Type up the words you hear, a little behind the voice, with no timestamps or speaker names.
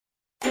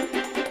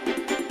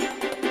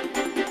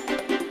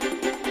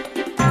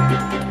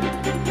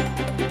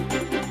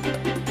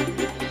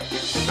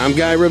I'm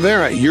Guy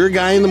Rivera, your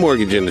guy in the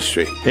mortgage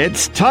industry.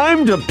 It's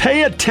time to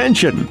pay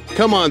attention.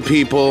 Come on,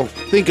 people.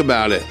 Think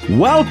about it.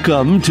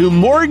 Welcome to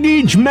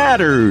Mortgage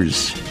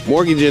Matters.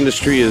 Mortgage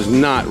industry is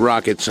not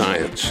rocket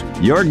science.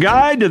 Your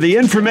guide to the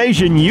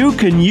information you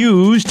can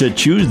use to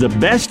choose the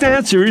best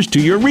answers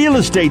to your real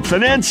estate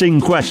financing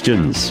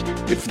questions.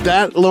 If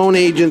that loan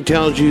agent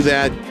tells you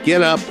that,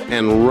 get up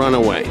and run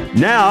away.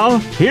 Now,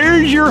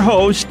 here's your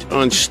host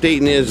on State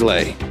and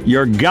Islay.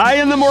 Your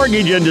guy in the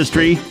mortgage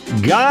industry,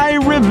 Guy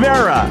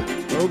Rivera.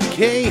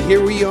 Okay,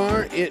 here we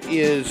are. It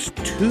is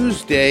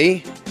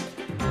Tuesday.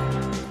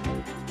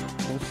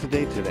 What's the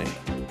date today?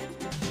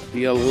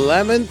 The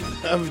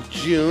 11th of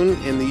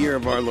June in the year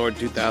of our Lord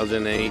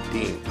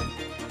 2018.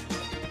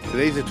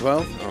 Today's the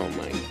 12th? Oh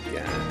my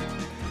God.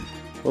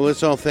 Well,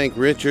 let's all thank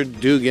Richard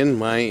Dugan,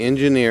 my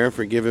engineer,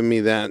 for giving me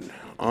that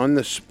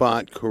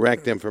on-the-spot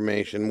correct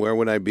information. Where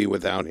would I be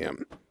without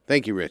him?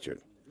 Thank you, Richard.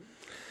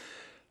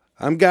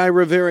 I'm Guy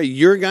Rivera,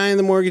 your guy in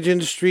the mortgage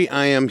industry.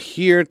 I am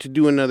here to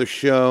do another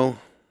show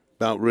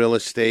about real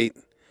estate.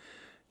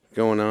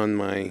 Going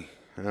on I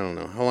don't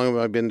know, how long have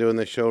I been doing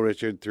this show,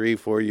 Richard?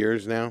 3-4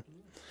 years now?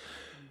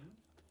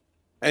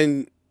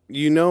 And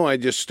you know I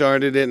just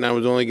started it and I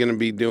was only going to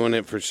be doing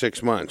it for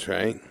 6 months,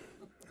 right?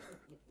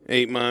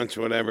 8 months,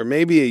 whatever.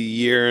 Maybe a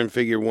year and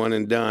figure one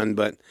and done.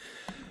 But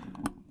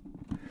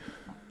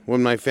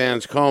when my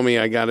fans call me,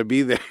 I got to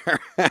be there.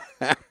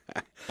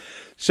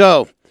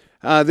 So,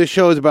 this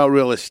show is about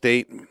real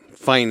estate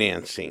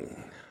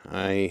financing.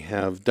 I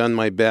have done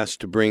my best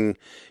to bring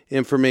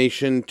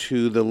information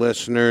to the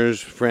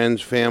listeners,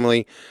 friends,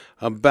 family,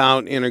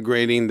 about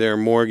integrating their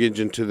mortgage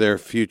into their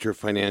future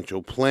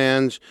financial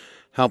plans,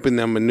 helping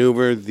them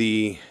maneuver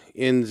the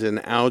ins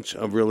and outs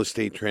of real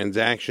estate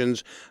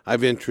transactions.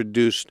 I've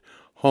introduced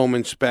home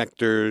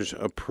inspectors,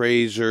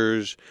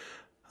 appraisers,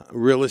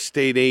 real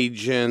estate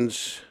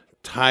agents,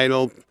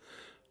 title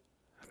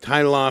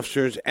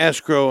officers,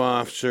 escrow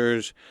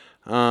officers,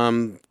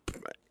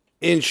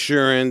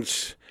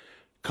 insurance,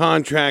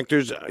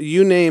 contractors,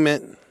 you name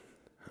it.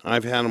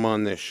 I've had them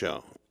on this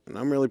show, and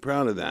I'm really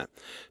proud of that.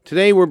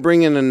 Today we're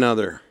bringing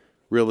another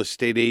real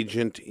estate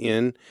agent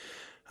in.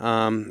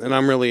 And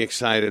I'm really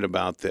excited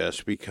about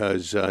this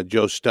because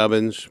Joe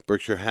Stubbins,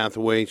 Berkshire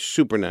Hathaway,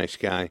 super nice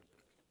guy.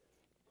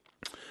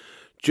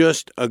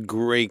 Just a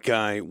great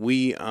guy.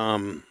 We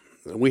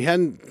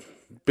hadn't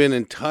been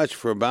in touch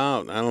for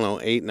about,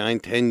 8, 9,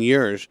 10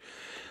 years.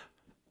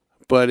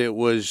 But it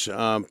was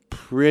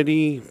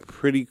pretty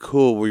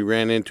cool. We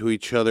ran into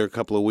each other a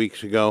couple of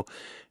weeks ago.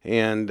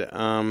 And,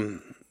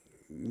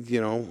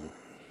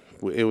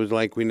 it was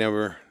like we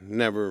never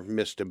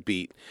missed a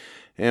beat.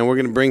 And we're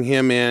going to bring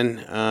him in,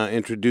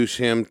 introduce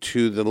him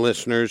to the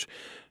listeners.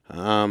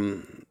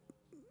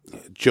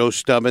 Joe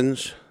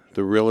Stubbins,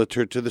 the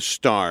realtor to the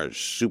stars,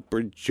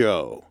 Super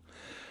Joe.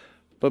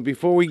 But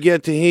before we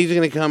get to, he's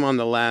going to come on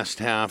the last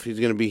half. He's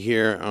going to be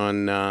here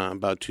on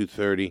about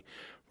 2:30.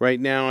 Right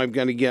now, I've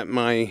got to get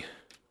my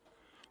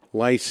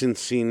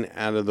licensing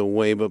out of the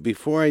way. But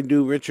before I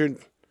do, Richard,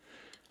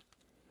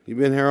 you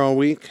been here all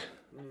week?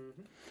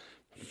 Mm-hmm.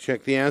 You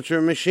check the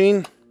answering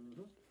machine?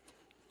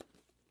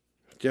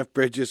 Jeff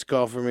Bridges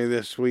called for me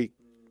this week.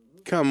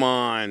 Come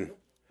on.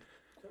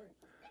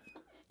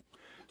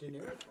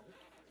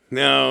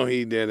 No,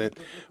 he didn't.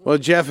 Well,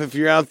 Jeff, if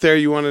you're out there,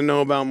 you want to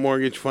know about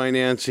mortgage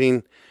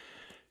financing,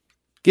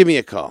 give me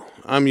a call.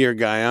 I'm your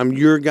guy. I'm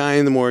your guy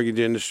in the mortgage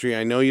industry.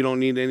 I know you don't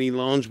need any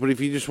loans, but if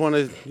you just want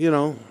to,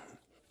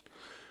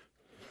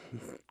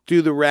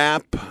 do the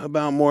rap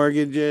about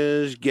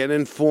mortgages, get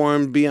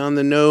informed, be on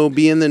the know,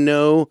 be in the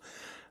know,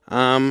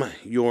 I'm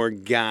your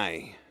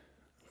guy.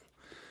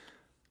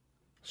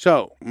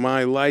 So,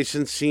 my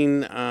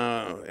licensing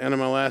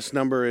NMLS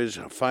number is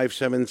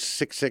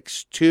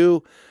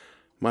 57662.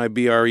 My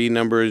BRE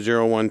number is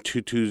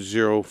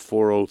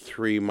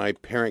 012200403. My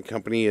parent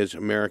company is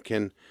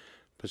American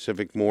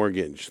Pacific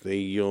Mortgage. They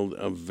yield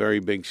a very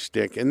big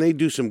stick, and they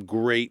do some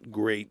great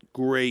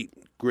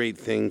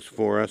things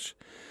for us.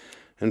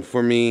 And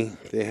for me,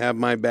 they have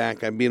my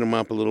back. I beat them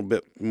up a little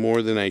bit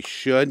more than I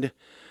should,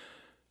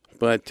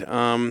 but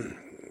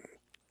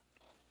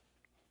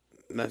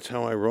that's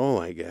how I roll,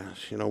 I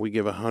guess. We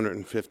give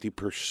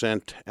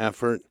 150%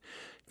 effort.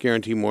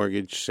 Guarantee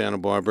Mortgage Santa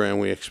Barbara, and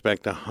we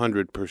expect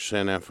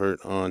 100% effort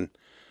on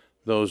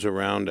those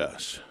around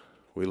us.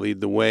 We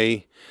lead the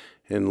way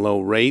in low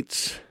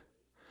rates,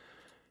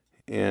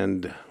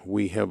 and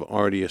we have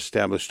already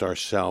established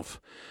ourselves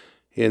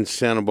in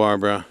Santa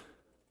Barbara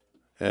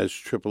as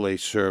AAA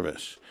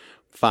service,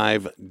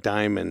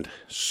 5-diamond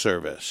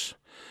service.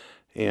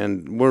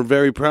 And we're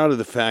very proud of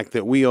the fact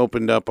that we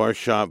opened up our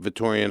shop,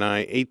 Vittoria and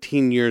I,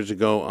 18 years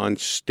ago on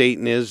State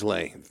and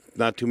Islay.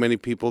 Not too many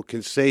people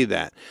can say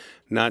that.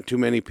 Not too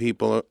many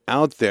people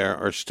out there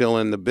are still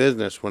in the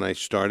business when I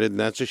started, and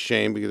that's a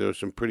shame because there were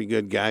some pretty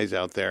good guys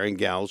out there and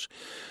gals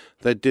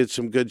that did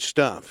some good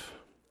stuff.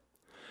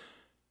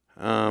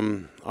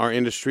 Our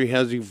industry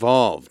has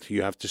evolved.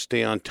 You have to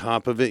stay on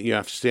top of it. You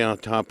have to stay on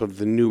top of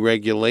the new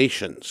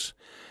regulations.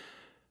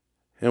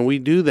 And we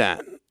do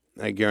that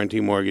at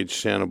Guarantee Mortgage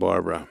Santa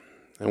Barbara.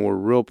 And we're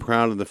real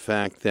proud of the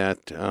fact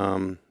that,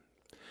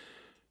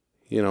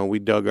 we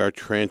dug our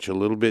trench a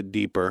little bit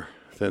deeper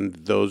than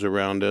those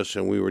around us,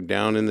 and we were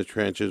down in the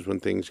trenches when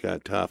things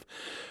got tough.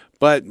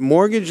 But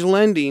mortgage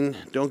lending,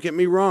 don't get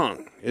me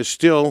wrong, is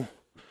still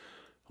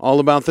all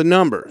about the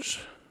numbers.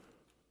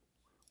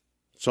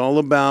 It's all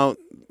about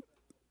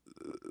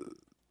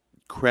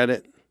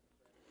credit,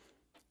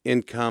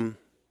 income,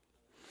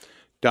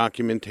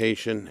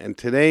 documentation. And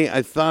today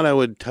I thought I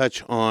would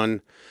touch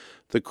on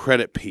the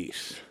credit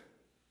piece.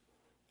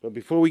 But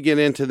before we get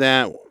into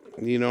that,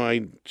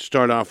 I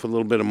start off with a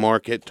little bit of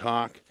market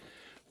talk,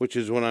 which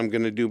is what I'm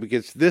going to do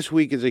because this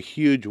week is a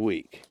huge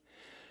week.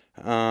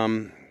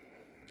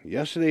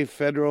 Yesterday,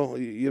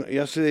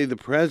 the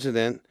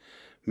president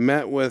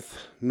met with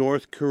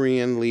North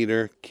Korean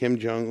leader Kim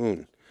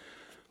Jong-un,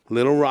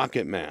 Little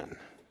Rocket Man.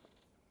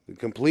 The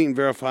complete and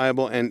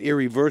verifiable and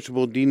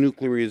irreversible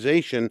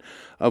denuclearization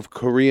of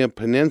Korea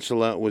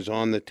Peninsula was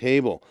on the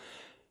table.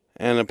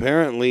 And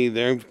apparently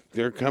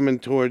they're coming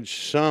towards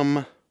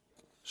some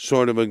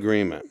sort of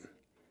agreement.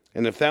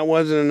 And if that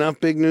wasn't enough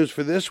big news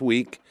for this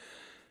week,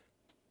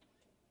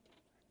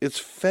 it's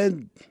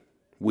Fed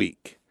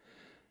week.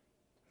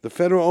 The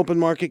Federal Open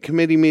Market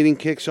Committee meeting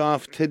kicks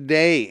off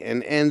today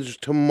and ends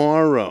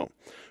tomorrow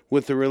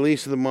with the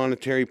release of the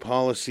monetary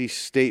policy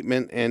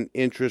statement and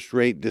interest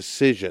rate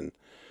decision.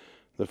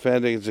 The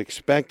Fed is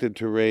expected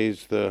to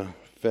raise the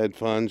Fed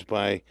funds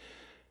by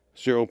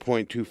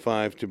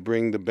 0.25 to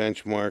bring the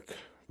benchmark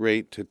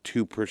rate to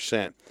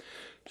 2%.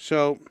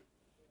 So,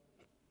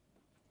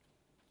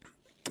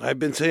 I've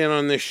been saying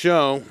on this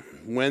show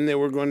when they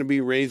were going to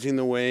be raising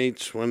the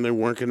rates, when they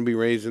weren't going to be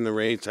raising the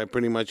rates. I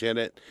pretty much hit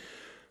it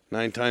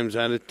 9 times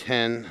out of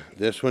 10.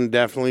 This one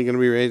definitely going to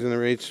be raising the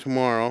rates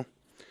tomorrow.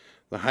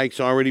 The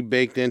hike's already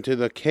baked into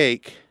the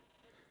cake.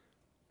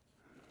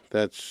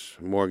 That's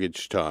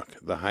mortgage talk.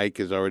 The hike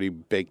is already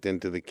baked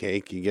into the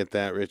cake. You get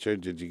that,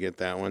 Richard? Did you get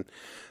that one?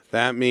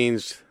 That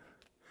means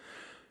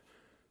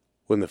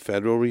when the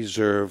Federal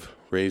Reserve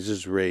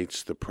raises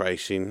rates, the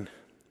pricing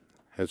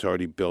has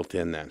already built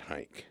in that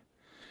hike.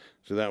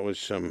 So that was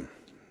some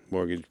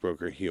mortgage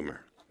broker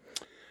humor.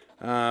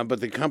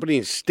 But the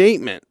company's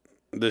statement,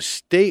 the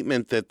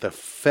statement that the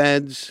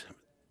Feds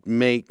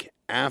make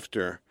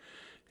after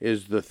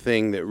is the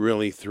thing that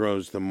really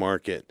throws the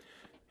market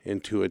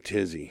into a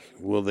tizzy.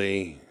 Will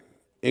they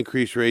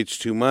increase rates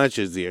too much?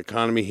 Is the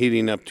economy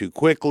heating up too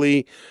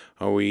quickly?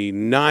 Are we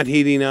not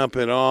heating up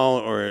at all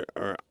or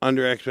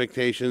under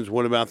expectations?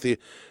 What about the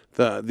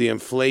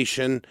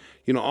inflation?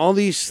 All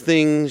these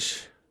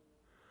things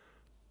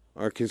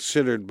are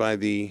considered by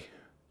the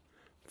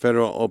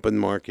Federal Open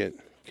Market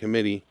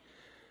Committee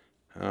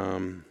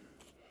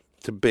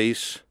to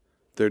base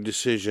their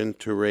decision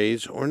to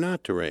raise or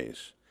not to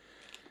raise.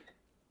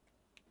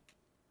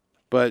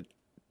 But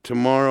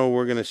tomorrow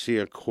we're going to see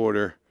a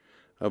 1/4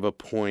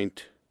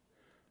 point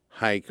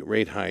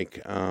rate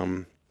hike.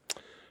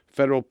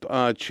 Federal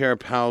Chair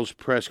Powell's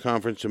press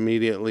conference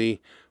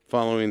immediately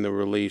following the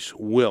release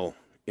will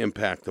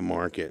impact the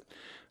market.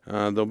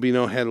 There'll be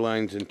no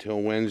headlines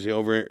until Wednesday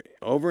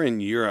over in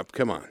Europe.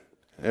 Come on.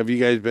 Have you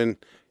guys been?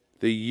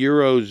 The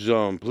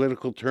Eurozone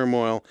political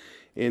turmoil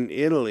in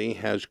Italy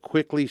has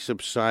quickly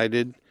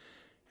subsided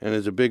and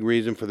is a big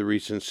reason for the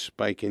recent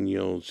spike in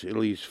yields.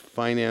 Italy's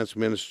finance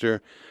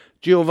minister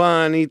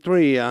Giovanni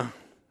Tria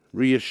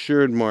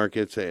reassured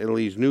markets that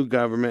Italy's new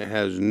government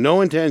has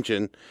no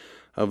intention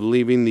of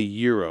leaving the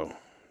euro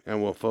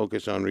and will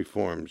focus on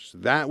reforms.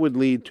 That would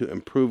lead to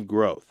improved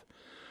growth.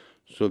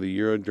 So the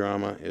euro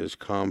drama is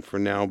calm for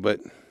now, but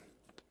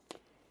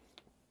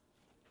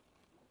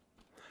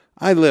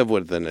I live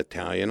with an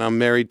Italian. I'm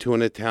married to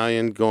an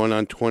Italian going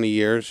on 20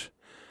 years.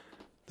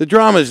 The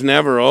drama's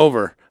never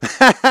over.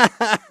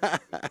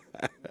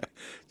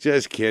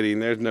 Just kidding.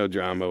 There's no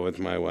drama with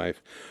my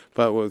wife.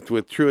 But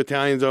with true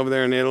Italians over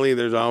there in Italy,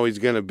 there's always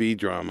going to be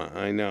drama.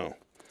 I know.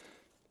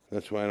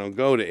 That's why I don't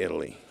go to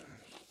Italy.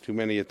 Too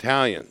many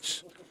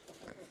Italians.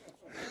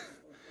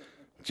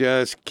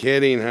 Just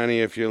kidding,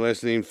 honey, if you're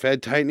listening.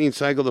 Fed tightening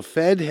cycle. The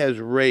Fed has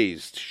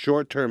raised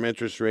short-term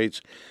interest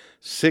rates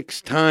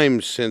 6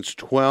 times since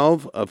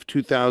 12 of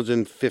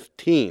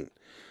 2015.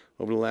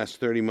 Over the last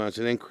 30 months,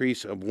 an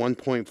increase of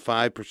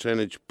 1.5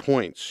 percentage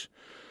points.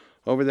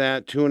 Over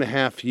that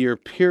 2.5-year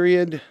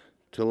period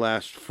to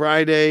last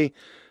Friday,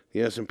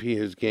 the S&P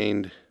has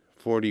gained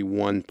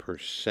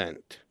 41%,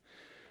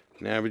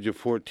 an average of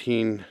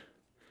 14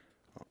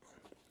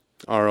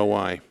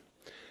 ROI.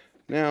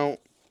 Now,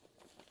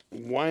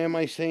 why am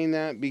I saying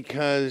that?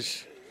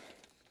 Because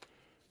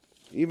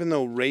even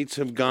though rates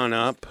have gone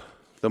up,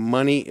 the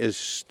money is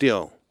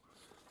still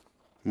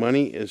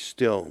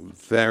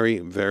very,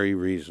 very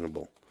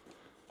reasonable.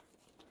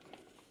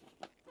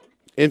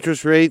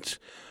 Interest rates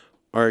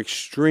are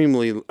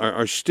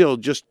still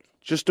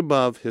just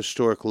above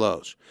historic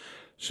lows.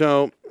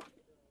 So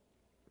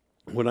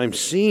what I'm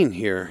seeing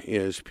here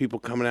is people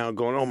coming out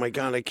going, oh my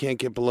God, I can't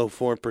get below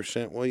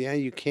 4%. Well, yeah,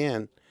 you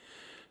can.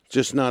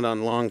 Just not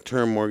on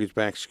long-term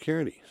mortgage-backed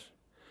securities.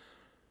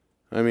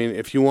 I mean,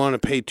 if you want to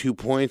pay 2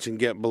 points and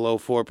get below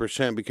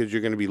 4% because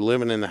you're going to be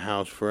living in the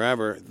house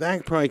forever,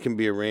 that probably can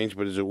be arranged,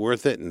 but is it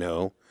worth it?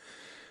 No.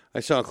 I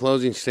saw a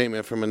closing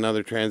statement from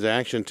another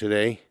transaction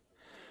today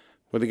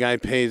where the guy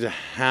pays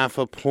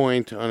 0.5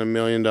 point on $1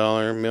 million,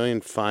 $1.5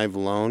 million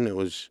loan. It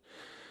was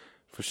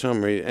for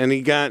some reason. And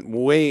he got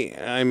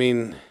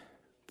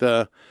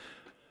the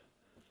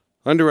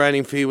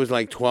underwriting fee was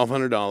like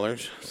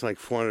 $1,200. It's like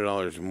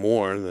 $400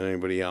 more than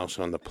anybody else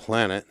on the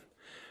planet.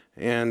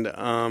 And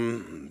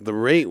the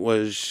rate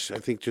was, I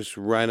think, just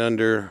right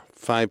under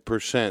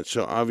 5%.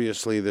 So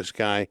obviously this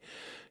guy,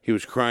 he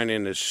was crying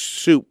in his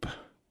soup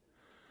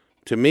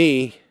to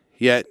me,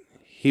 yet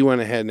he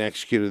went ahead and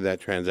executed that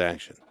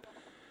transaction.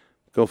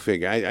 Go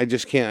figure. I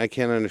just can't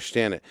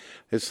understand it.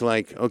 It's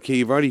like, okay,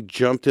 you've already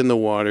jumped in the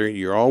water.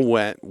 You're all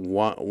wet.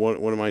 What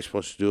am I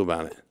supposed to do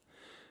about it?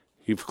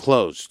 You've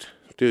closed.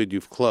 Dude,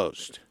 you've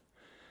closed.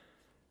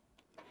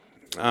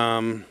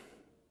 So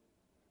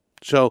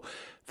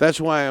that's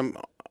why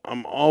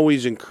I'm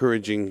always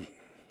encouraging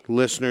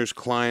listeners,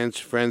 clients,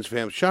 friends,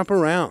 family, shop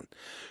around.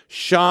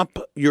 Shop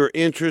your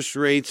interest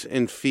rates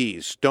and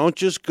fees. Don't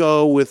just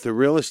go with the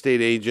real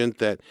estate agent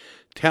that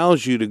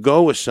tells you to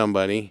go with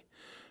somebody,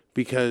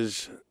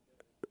 because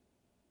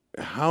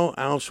how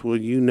else will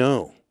you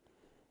know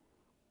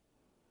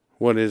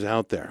what is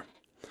out there?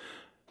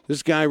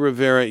 This guy,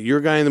 Rivera,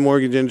 your guy in the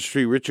mortgage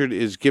industry, Richard,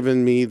 is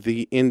giving me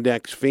the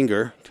index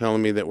finger,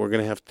 telling me that we're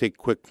going to have to take a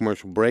quick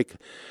commercial break.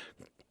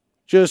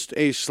 Just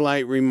a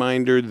slight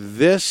reminder,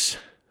 this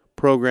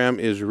program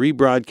is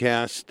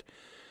rebroadcast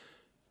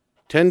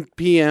 10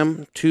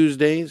 p.m.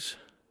 Tuesdays,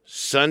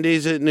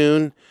 Sundays at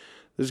noon.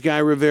 This guy,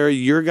 Rivera,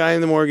 your guy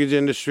in the mortgage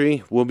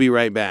industry. We'll be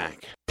right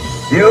back.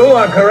 You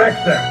are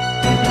correct, sir.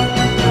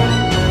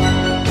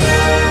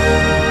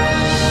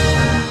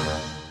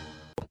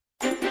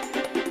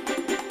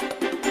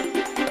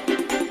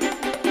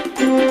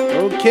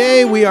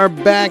 Okay, we are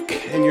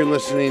back, and you're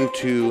listening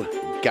to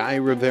Guy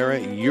Rivera,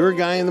 your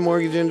guy in the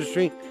mortgage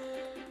industry.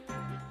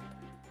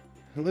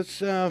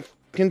 Let's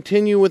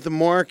continue with the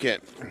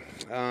market.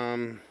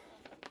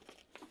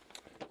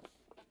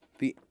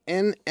 The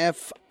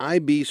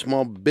NFIB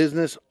Small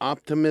Business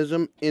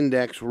Optimism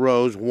Index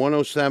rose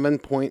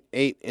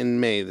 107.8 in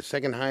May, the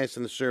second highest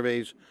in the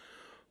survey's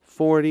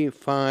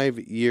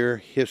 45-year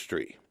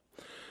history.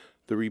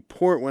 The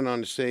report went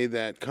on to say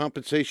that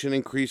compensation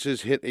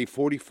increases hit a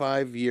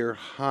 45-year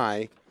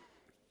high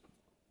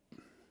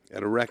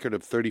at a record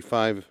of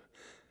 35%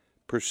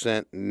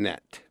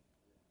 net.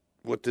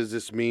 What does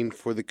this mean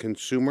for the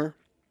consumer?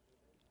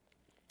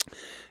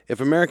 If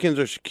Americans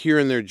are secure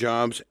in their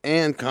jobs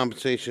and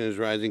compensation is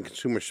rising,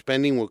 consumer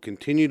spending will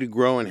continue to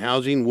grow and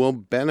housing will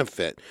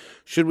benefit.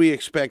 Should we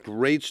expect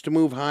rates to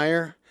move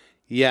higher?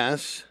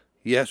 Yes.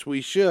 Yes,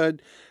 we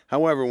should.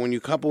 However, when you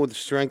couple with a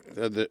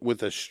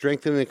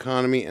strengthened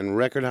economy and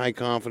record high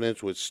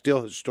confidence with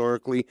still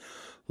historically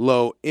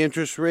low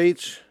interest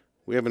rates,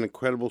 we have an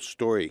incredible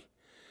story.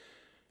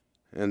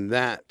 And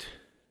that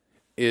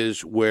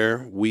is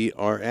where we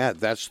are at.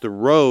 That's the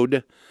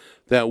road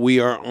that we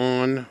are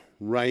on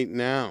right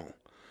now.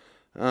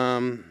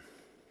 The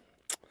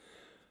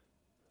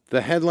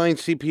headline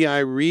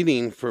CPI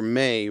reading for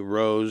May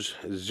rose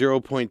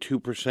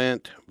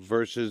 0.2%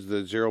 versus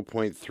the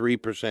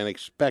 0.3%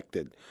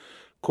 expected.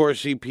 Core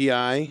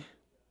CPI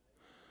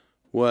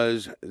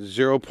was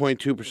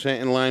 0.2%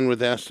 in line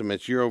with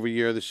estimates. Year over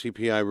year, the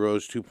CPI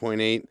rose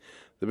 2.8%,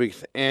 the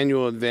biggest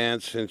annual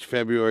advance since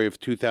February of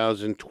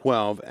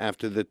 2012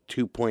 after the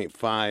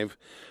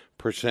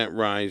 2.5%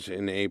 rise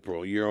in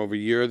April. Year over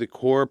year, the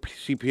core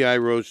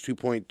CPI rose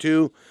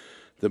 2.2%,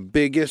 the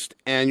biggest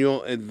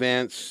annual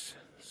advance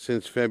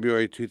since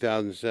February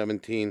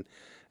 2017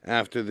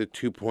 after the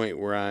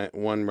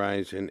 2.1%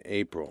 rise in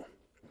April.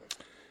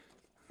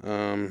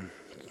 The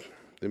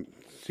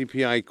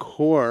CPI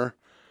core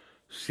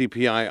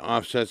CPI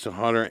offsets the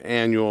hotter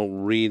annual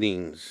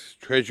readings.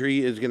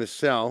 Treasury is going to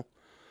sell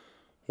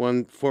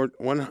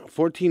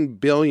 14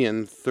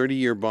 billion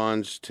 30-year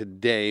bonds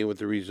today with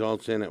the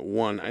results in at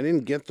 1. I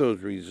didn't get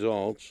those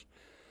results,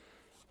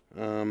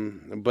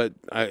 but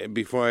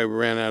before I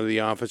ran out of the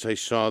office, I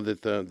saw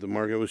that the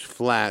market was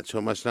flat, so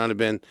it must not have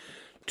been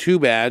too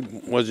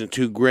bad. Wasn't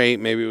too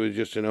great. Maybe it was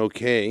just an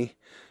okay.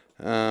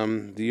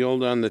 The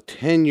yield on the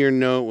 10-year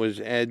note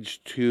was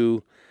edged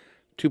to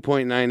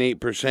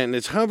 2.98%, and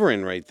it's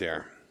hovering right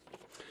there.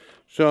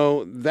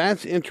 So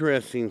that's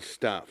interesting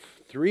stuff.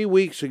 3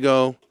 weeks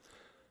ago,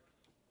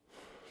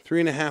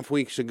 3.5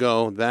 weeks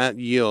ago, that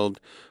yield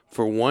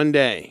for one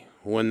day,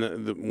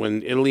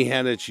 when Italy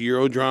had its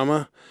Euro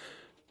drama,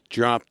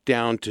 dropped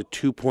down to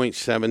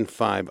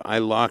 2.75. I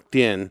locked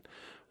in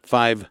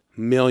 $5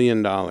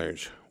 million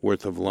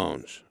worth of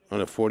loans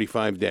on a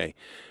 45-day.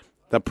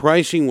 The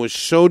pricing was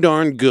so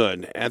darn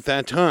good at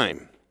that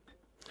time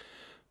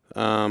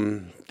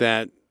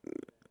that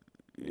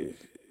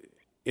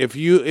if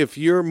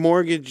your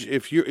mortgage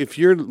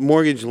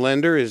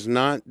lender is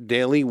not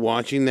daily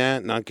watching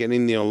that, not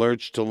getting the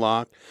alerts to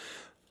lock,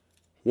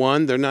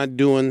 one, they're not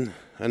doing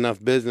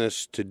enough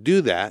business to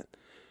do that.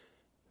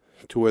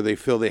 to where they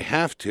feel they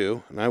have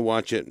to, and I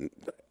watch it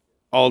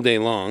all day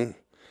long.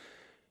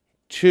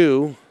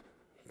 2,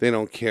 they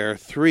don't care.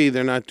 3,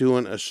 they're not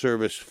doing a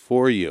service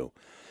for you.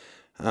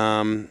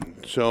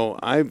 So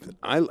I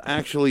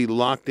actually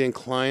locked in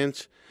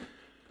clients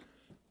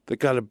that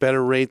got a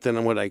better rate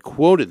than what I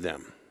quoted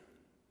them.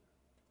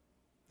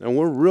 And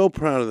we're real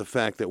proud of the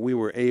fact that we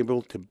were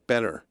able to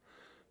better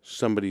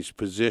somebody's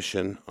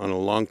position on a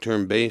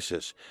long-term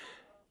basis.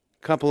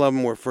 A couple of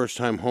them were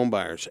first-time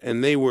homebuyers,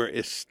 and they were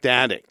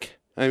ecstatic.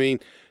 I mean,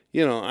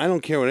 you know, I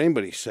don't care what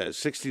anybody says.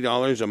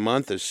 $60 a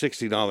month is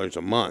 $60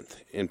 a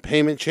month. In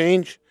payment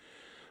change,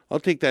 I'll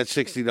take that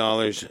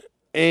 $60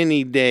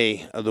 any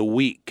day of the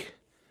week.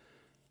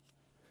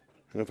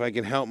 And if I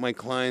can help my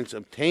clients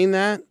obtain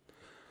that,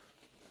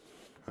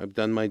 I've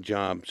done my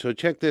job. So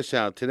check this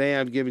out. Today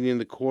I've given you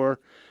the core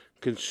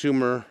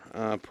consumer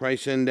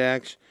price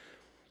index.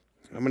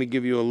 I'm going to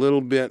give you a little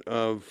bit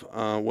of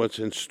what's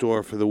in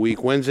store for the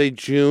week. Wednesday,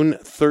 June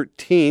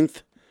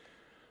 13th,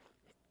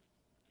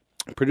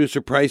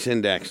 producer price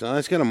index. Now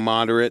that's got a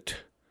moderate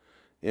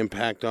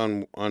impact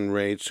on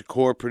rates.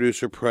 Core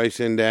producer price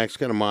index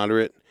got a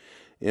moderate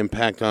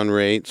impact on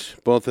rates.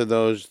 Both of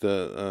those,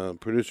 the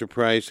producer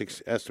price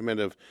estimate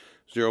of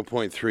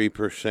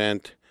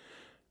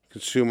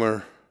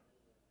 0.3%.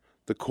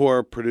 The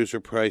core producer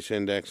price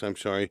index,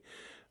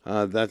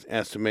 that's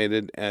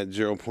estimated at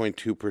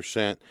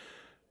 0.2%.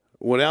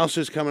 What else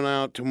is coming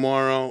out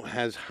tomorrow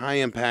has high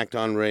impact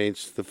on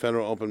rates. The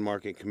Federal Open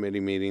Market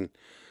Committee meeting,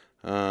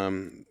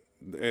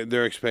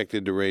 they're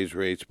expected to raise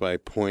rates by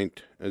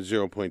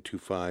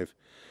 0.25.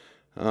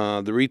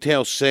 The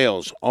retail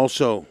sales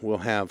also will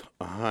have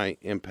a high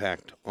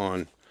impact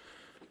on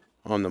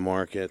the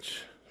markets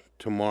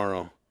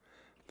tomorrow.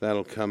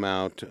 That'll come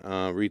out.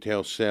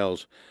 Retail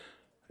sales.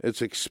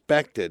 It's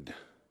expected.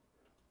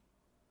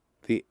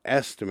 The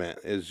estimate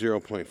is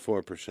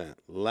 0.4%.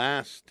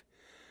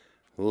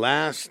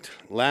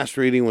 Last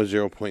reading was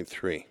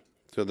 0.3.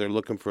 So they're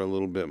looking for a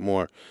little bit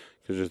more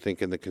because they're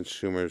thinking the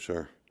consumers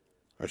are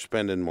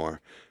spending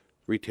more.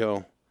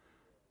 Retail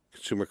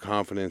consumer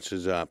confidence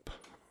is up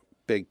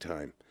big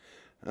time.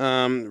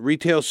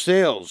 Retail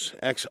sales,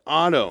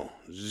 ex-auto,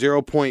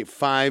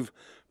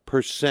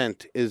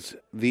 0.5% is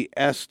the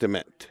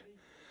estimate.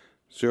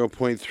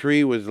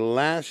 0.3 was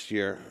last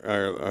year,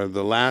 or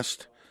the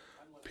last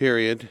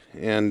period,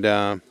 and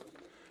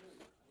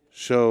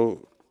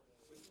so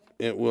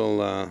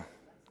it'll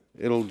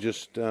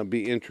just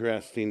be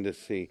interesting to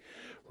see.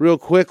 Real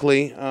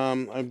quickly, I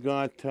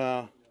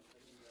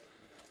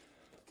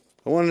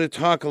wanted to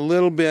talk a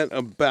little bit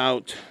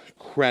about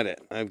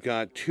credit. I've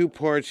got 2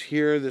 parts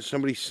here that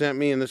somebody sent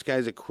me, and this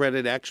guy's a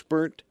credit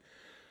expert.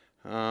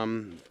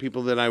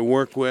 People that I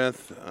work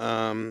with,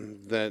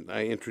 that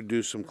I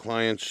introduce some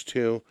clients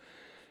to.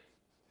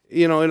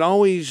 You know,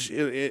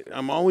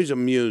 I'm always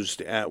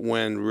amused at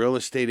when real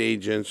estate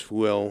agents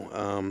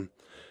will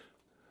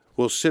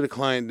sit a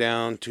client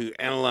down to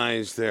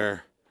analyze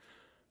their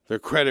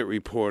credit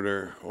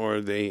reporter,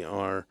 or they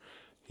are,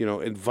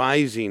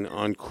 advising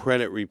on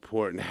credit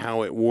report and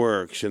how it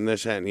works and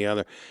this, that, and the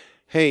other.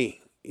 Hey,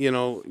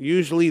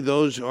 usually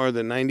those are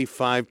the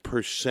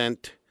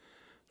 95%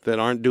 that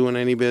aren't doing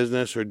any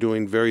business or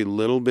doing very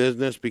little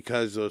business,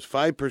 because those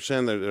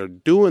 5% that are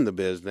doing the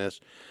business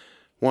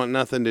want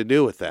nothing to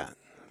do with that.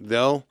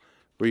 They'll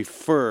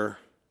refer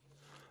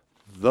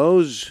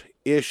those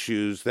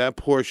issues, that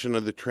portion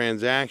of the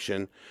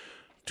transaction,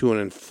 to an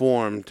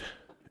informed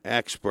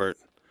expert,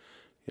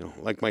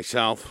 like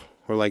myself,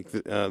 or like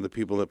the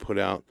people that put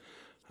out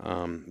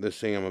this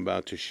thing I'm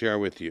about to share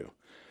with you.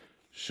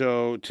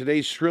 So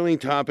today's thrilling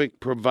topic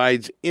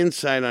provides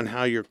insight on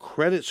how your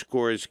credit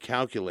score is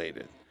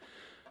calculated.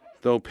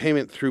 Though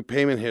payment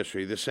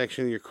history, this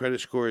section of your credit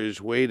score is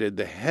weighted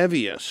the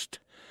heaviest,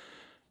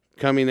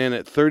 coming in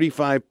at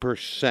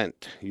 35%.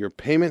 Your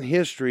payment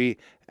history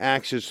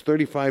acts as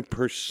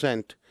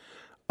 35%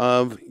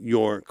 of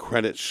your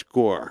credit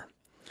score.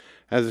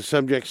 As the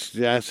subject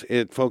suggests,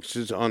 it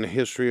focuses on the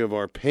history of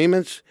our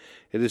payments.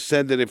 It is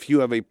said that if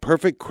you have a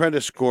perfect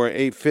credit score,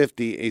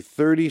 850, a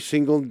 30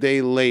 single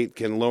day late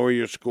can lower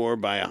your score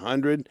by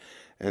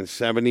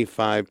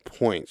 175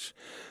 points.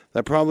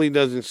 That probably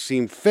doesn't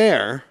seem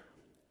fair.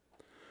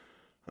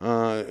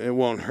 It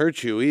won't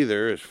hurt you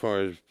either as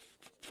far as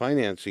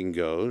financing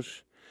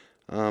goes.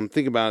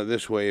 Think about it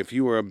this way. If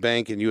you were a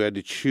bank and you had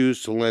to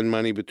choose to lend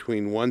money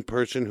between one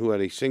person who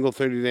had a single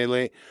 30-day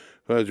late,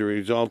 who as a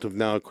result of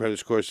now a credit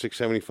score of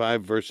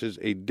 675, versus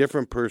a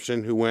different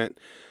person who went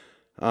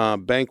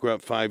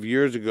bankrupt 5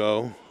 years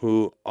ago,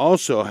 who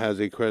also has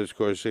a credit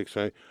score of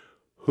 675,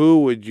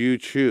 who would you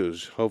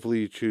choose? Hopefully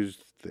you choose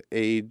the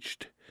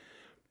aged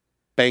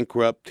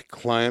bankrupt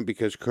client,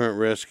 because current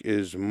risk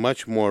is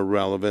much more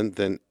relevant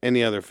than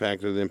any other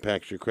factor that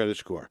impacts your credit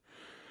score.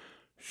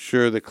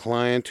 Sure, the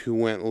client who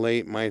went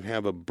late might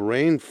have a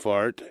brain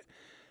fart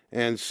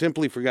and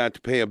simply forgot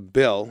to pay a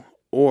bill,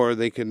 or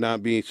they could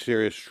not be in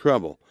serious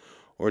trouble.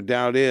 Or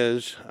doubt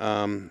is,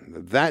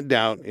 that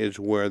doubt is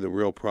where the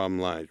real problem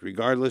lies.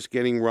 Regardless,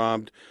 getting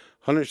robbed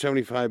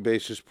 175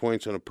 basis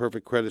points on a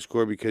perfect credit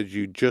score because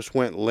you just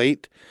went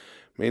late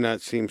may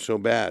not seem so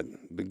bad.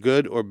 The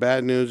good or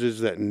bad news is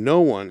that no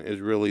one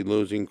is really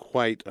losing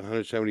quite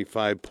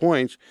 175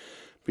 points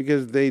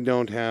because they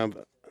didn't have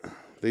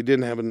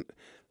an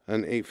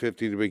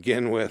 850 to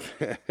begin with.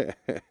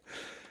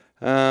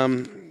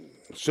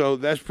 So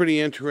that's pretty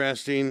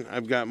interesting.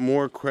 I've got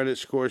more credit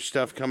score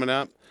stuff coming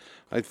up.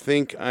 I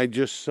think I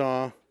just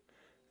saw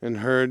and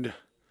heard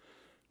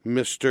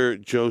Mr.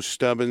 Joe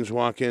Stubbins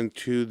walk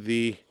into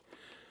the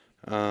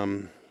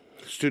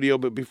studio.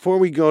 But before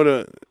we go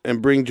to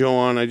and bring Joe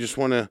on, I just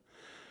want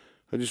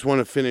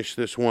to finish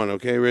this one,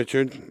 okay,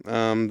 Richard?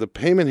 The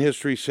payment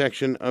history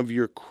section of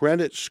your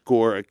credit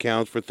score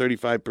accounts for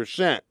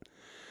 35%.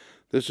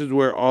 This is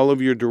where all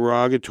of your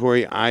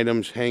derogatory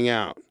items hang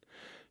out,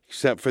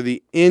 except for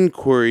the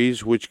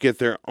inquiries, which get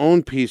their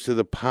own piece of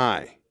the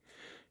pie.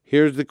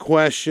 Here's the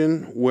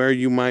question where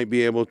you might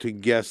be able to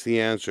guess the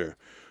answer.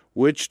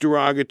 Which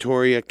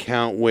derogatory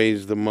account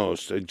weighs the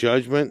most? A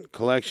judgment,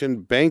 collection,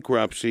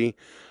 bankruptcy,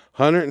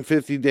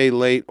 150-day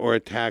late, or a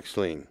tax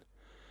lien?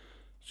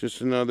 It's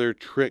just another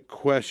trick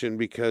question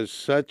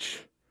because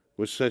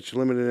with such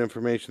limited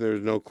information, there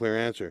is no clear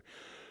answer.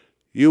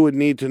 You would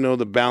need to know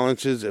the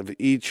balances of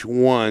each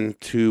one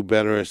to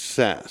better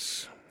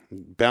assess.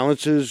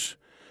 Balances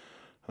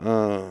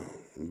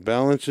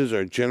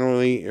are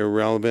generally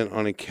irrelevant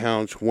on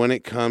accounts when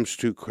it comes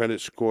to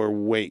credit score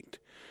weight.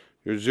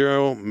 Your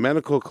zero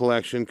medical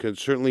collection could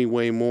certainly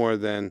weigh more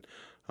than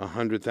a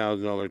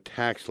 $100,000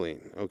 tax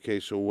lien. Okay,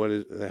 so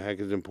what the heck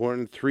is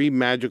important? 3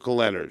 magical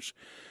letters,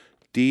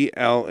 D,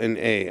 L, and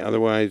A,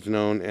 otherwise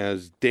known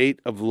as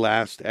date of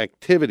last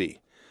activity.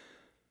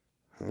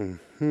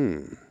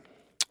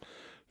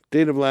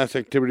 Date of last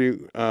activity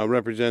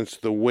represents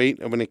the weight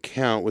of an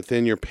account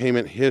within your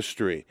payment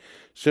history.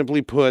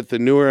 Simply put, the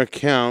newer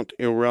account,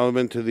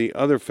 irrelevant to the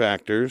other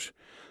factors,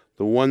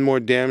 the one more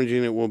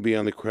damaging it will be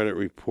on the credit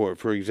report.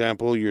 For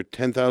example, your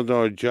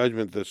 $10,000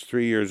 judgment that's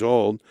 3 years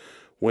old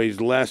weighs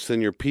less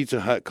than your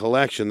Pizza Hut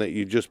collection that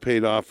you just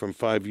paid off from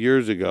 5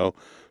 years ago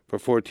for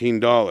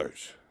 $14.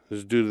 This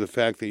is due to the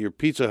fact that your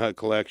Pizza Hut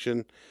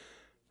collection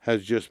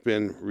has just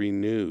been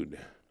renewed.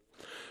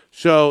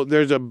 So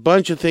there's a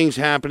bunch of things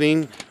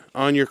happening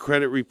on your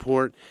credit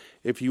report.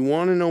 If you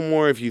want to know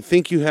more, if you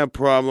think you have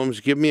problems,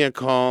 give me a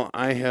call.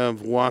 I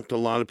have walked a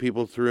lot of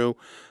people through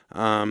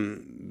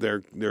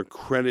their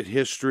credit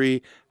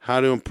history,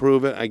 how to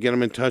improve it. I get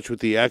them in touch with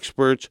the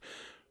experts.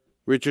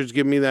 Richard's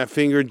giving me that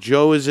finger.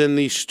 Joe is in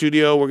the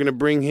studio. We're going to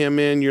bring him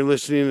in. You're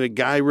listening to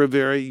Guy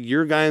Rivera,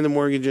 your guy in the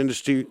mortgage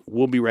industry.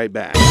 We'll be right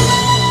back.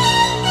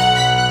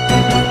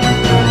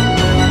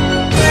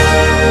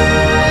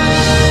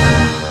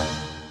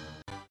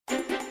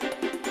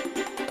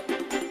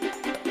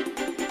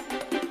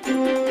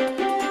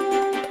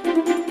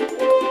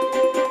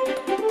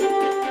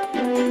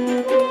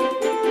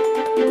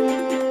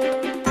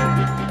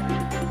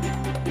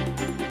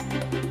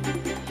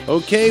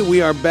 Okay,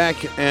 we are back,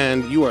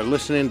 and you are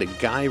listening to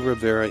Guy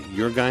Rivera,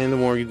 your guy in the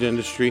mortgage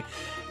industry.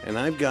 And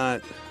I've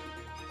got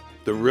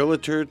the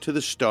realtor to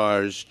the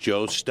stars,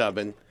 Joe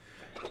Stubbin,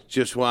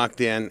 just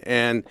walked in.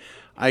 And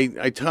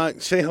I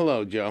say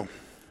hello, Joe.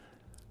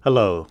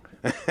 Hello.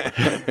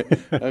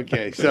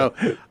 Okay, so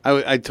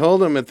I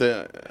told him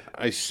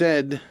I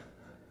said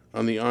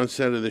on the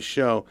onset of the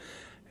show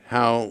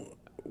how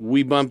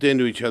we bumped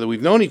into each other.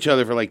 We've known each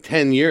other for like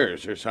 10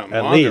 years or something.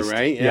 At longer, least.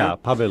 right? Yeah,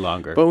 probably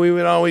longer. But we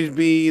would always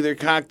be either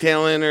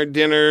cocktailing or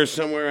dinner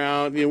somewhere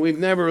out. You know, we've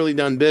never really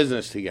done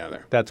business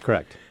together. That's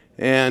correct.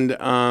 And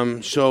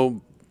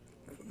so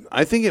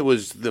I think it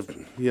was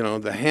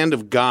the hand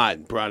of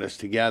God brought us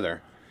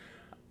together.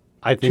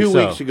 I think 2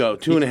 so. weeks ago,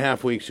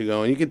 2.5 weeks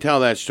ago. And you can tell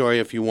that story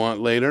if you want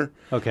later.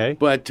 Okay.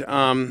 But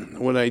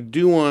what I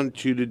do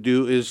want you to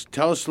do is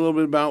tell us a little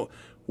bit about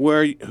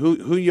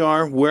who you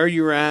are, where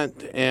you're at,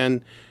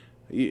 and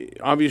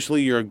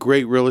obviously you're a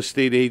great real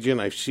estate agent.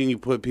 I've seen you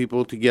put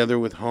people together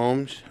with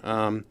homes.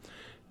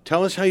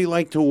 Tell us how you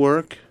like to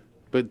work,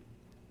 but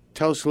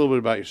tell us a little bit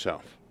about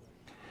yourself.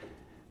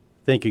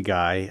 Thank you,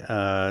 Guy.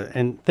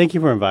 And thank you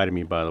for inviting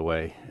me, by the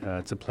way.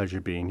 It's a pleasure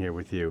being here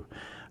with you.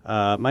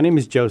 My name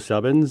is Joe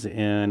Stubbins,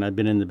 and I've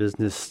been in the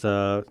business,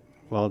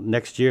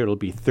 next year it'll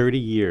be 30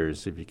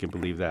 years, if you can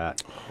believe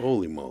that.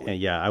 Holy moly.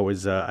 And yeah, I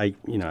was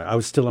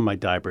still in my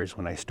diapers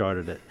when I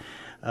started it.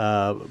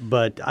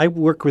 But I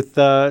work with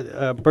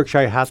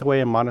Berkshire Hathaway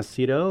in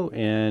Montecito,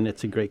 and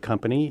it's a great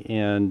company.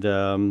 And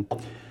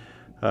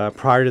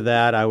prior to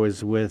that, I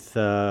was with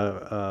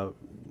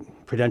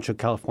Prudential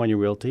California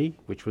Realty,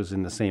 which was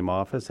in the same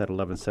office at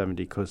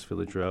 1170 Coast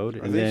Village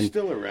Road. Are they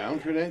still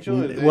around, Prudential?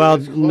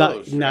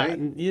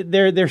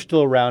 They're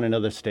still around in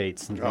other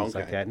states and things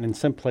like that, and in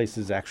some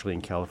places actually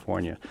in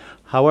California.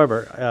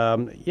 However,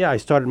 I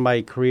started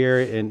my career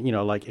in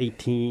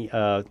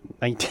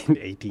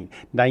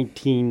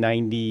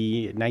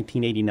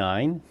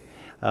 1989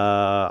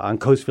 on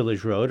Coast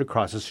Village Road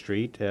across the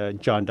street,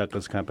 John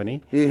Douglas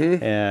Company,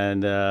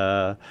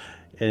 and.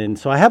 And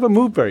so I haven't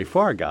moved very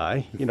far,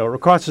 Guy.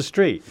 Across the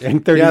street in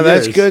 30 Yeah,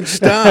 years. that's good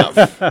stuff.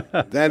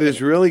 That is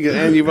really good.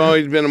 And you've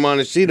always been a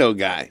Montecito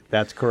guy.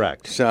 That's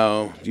correct.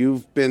 So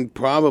you've been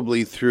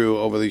probably through,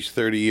 over these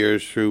 30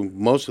 years, through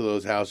most of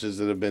those houses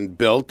that have been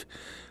built,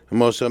 and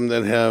most of them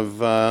that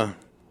have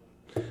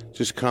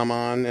just come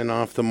on and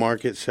off the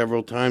market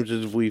several times,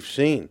 as we've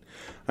seen.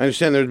 I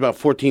understand there's about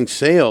 14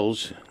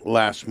 sales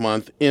last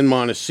month in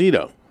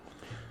Montecito.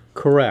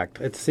 Correct.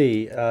 Let's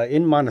see.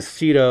 In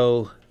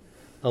Montecito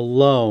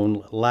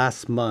alone,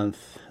 last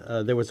month,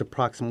 there was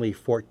approximately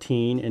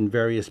 14 in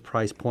various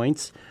price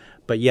points.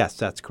 But yes,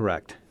 that's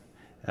correct,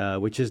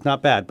 which is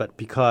not bad. But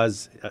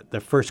because the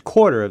first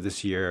quarter of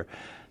this year,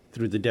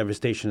 through the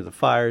devastation of the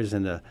fires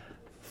and the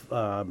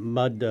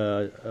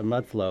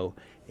mud flow,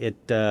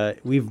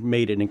 we've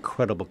made an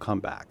incredible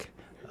comeback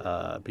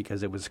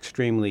because it was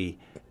extremely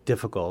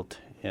difficult,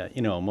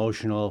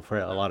 emotional for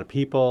a lot of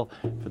people,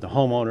 for the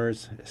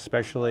homeowners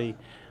especially,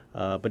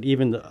 but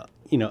even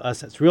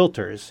us as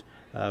realtors,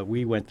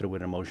 we went through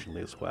it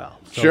emotionally as well.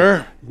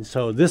 Sure.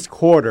 So this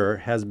quarter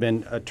has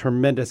been a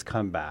tremendous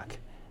comeback,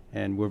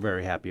 and we're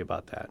very happy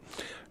about that.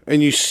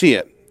 And you see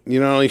it. You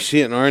not only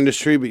see it in our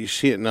industry, but you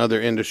see it in other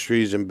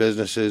industries and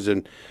businesses.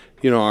 And,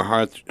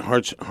 our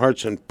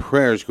hearts and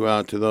prayers go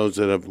out to those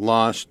that have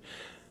lost,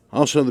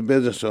 also the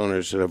business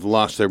owners that have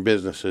lost their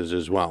businesses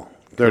as well.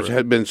 There's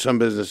had been some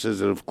businesses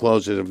that have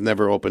closed that have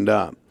never opened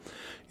up.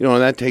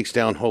 And that takes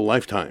down whole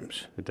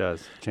lifetimes. It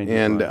does.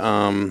 And,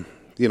 and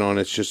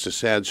it's just a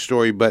sad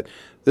story. But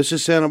this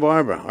is Santa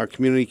Barbara. Our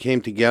community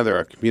came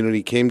together.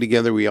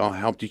 We all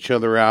helped each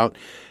other out.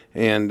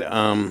 And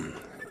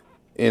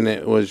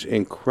it was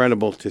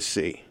incredible to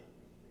see,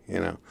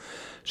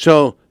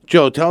 So,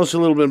 Joe, tell us a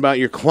little bit about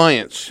your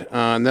clients.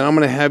 And then I'm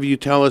going to have you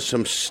tell us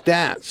some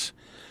stats.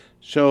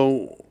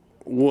 So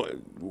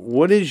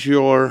what's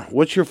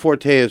your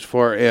forte as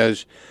far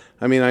as,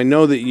 I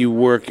know that you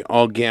work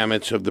all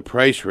gamuts of the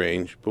price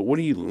range, but what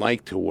do you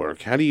like to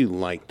work? How do you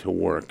like to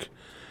work?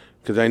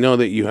 Because I know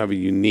that you have a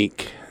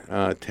unique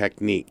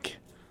technique.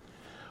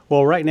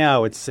 Well, right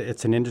now it's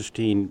an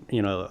interesting,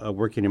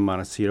 working in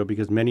Montecito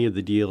because many of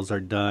the deals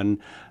are done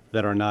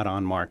that are not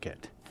on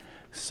market.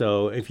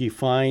 So if you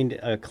find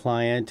a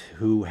client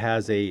who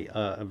has a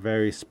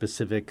very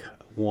specific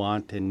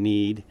want and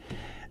need,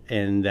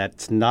 and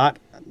that's not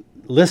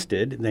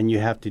listed, then you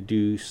have to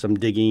do some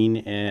digging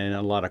and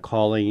a lot of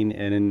calling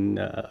and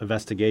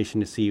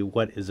investigation to see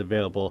what is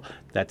available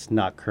that's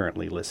not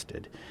currently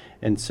listed.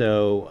 And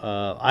so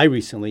I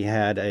recently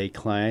had a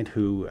client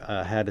who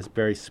had a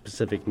very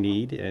specific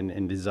need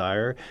and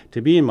desire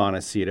to be in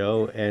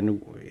Montecito,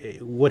 and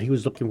what he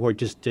was looking for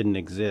just didn't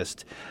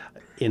exist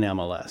in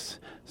MLS.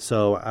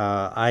 So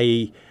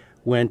I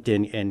went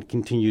and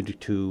continued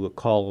to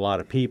call a lot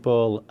of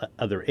people,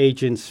 other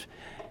agents,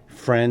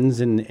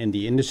 friends in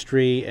the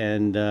industry,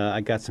 and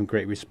I got some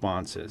great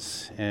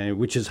responses,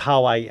 which is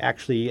how I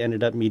actually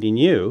ended up meeting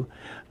you,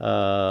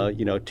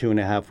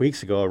 2.5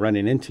 weeks ago,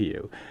 running into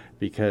you,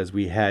 because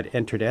we had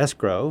entered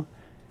escrow,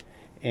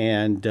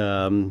 and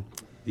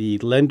the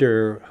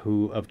lender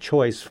of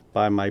choice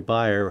by my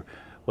buyer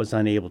was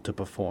unable to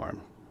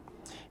perform.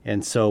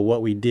 And so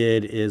what we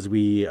did is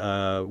we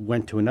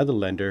went to another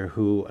lender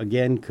who,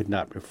 again, could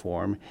not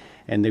perform,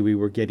 and then we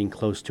were getting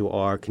close to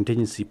our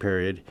contingency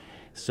period.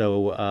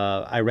 So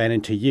I ran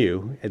into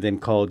you and then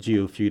called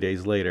you a few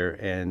days later,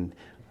 and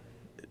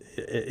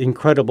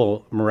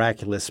incredible,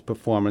 miraculous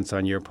performance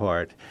on your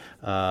part.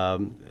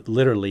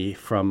 Literally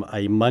from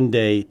a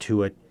Monday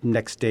to a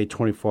next day,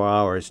 24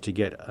 hours to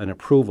get an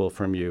approval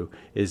from you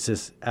is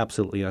just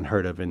absolutely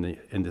unheard of in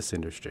this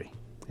industry.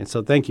 And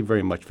so thank you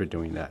very much for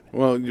doing that.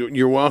 Well,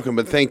 you're welcome,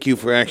 but thank you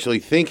for actually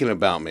thinking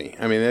about me.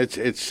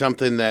 It's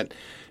something that,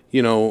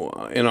 in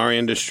our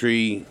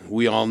industry,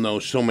 we all know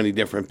so many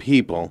different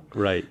people.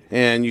 Right.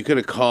 And you could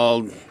have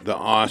called the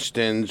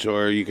Austins,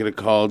 or you could have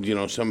called,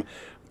 some,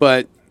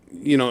 but,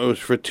 it was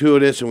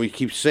fortuitous, and we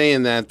keep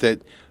saying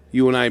that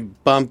you and I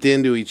bumped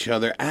into each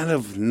other out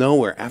of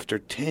nowhere after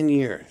 10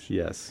 years.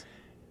 Yes.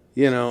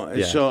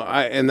 Yeah. So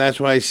and that's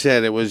why I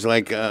said it was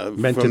like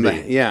meant to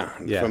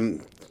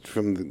be.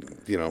 From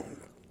the.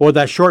 Well,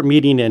 that short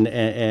meeting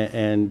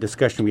and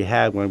discussion we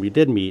had when we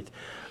did meet,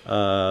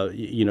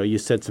 you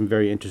said some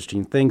very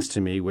interesting things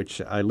to me,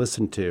 which I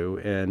listened to,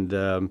 and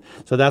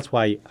so that's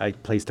why I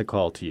placed a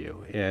call to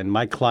you. And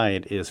my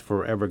client is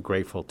forever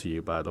grateful to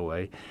you, by the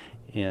way,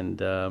 and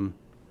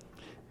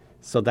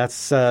so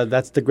that's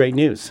the great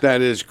news.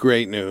 That is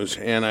great news,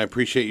 and I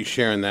appreciate you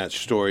sharing that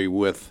story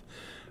with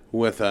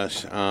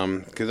us,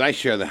 because I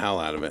share the hell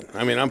out of it.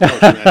 I'm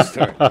posting that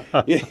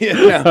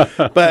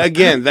story. But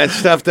again, that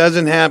stuff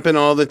doesn't happen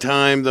all the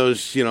time. Those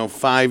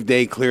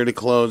 5-day clear to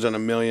close on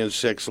 $1.6 million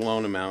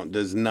loan amount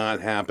does not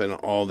happen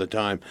all the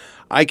time.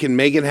 I can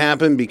make it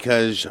happen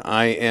because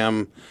I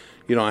am,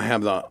 I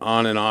have the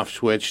on and off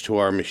switch to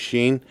our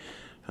machine,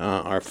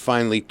 our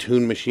finely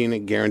tuned machine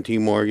at Guarantee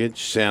Mortgage,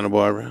 Santa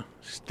Barbara,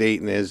 State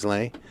and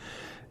Islay.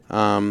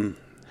 I'd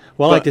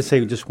like to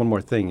say just one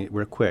more thing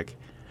real quick.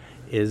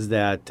 is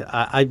that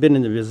I've been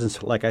in the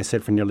business, like I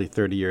said, for nearly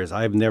 30 years.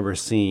 I've never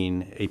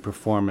seen a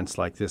performance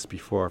like this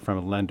before from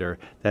a lender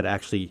that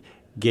actually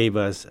gave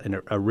us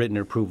a written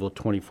approval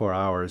 24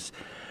 hours,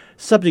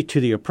 subject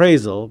to the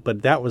appraisal,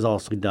 but that was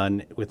also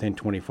done within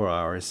 24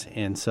 hours.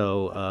 And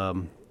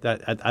so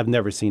I've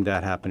never seen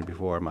that happen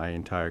before in my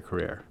entire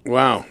career.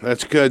 Wow,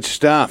 that's good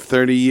stuff.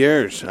 30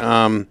 years.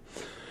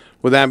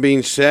 With that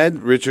being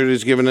said, Richard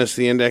has given us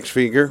the index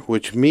figure,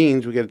 which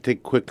means we got to take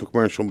a quick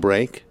commercial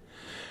break.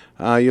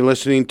 You're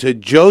listening to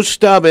Joe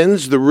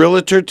Stubbins, the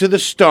realtor to the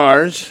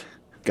stars.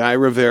 Guy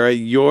Rivera,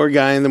 your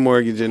guy in the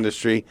mortgage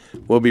industry.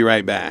 We'll be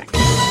right back.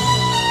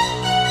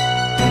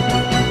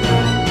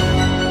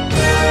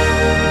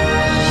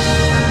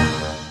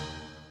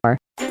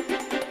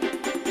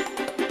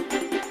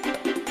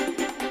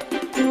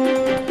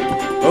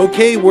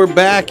 Okay, we're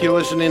back. You're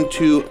listening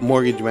to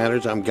Mortgage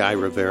Matters. I'm Guy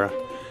Rivera,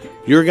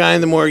 your guy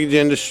in the mortgage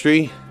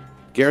industry.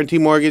 Guarantee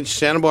Mortgage,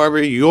 Santa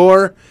Barbara,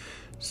 your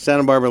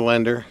Santa Barbara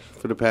lender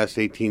for the past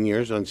 18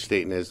 years on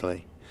State and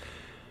Islay.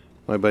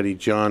 My buddy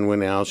John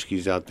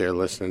Winowski's out there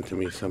listening to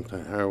me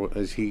sometime. Or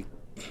is he?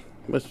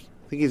 I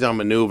think he's on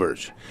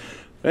maneuvers.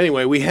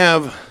 Anyway, we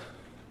have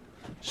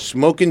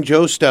Smokin'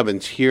 Joe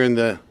Stubbins here in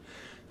the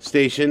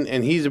station,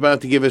 and he's about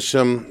to give us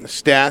some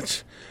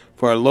stats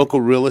for our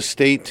local real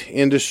estate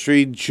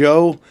industry.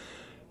 Joe,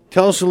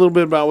 tell us a little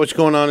bit about what's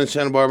going on in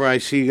Santa Barbara. I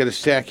see you got a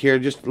stack here.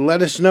 Just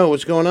let us know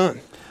what's going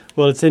on.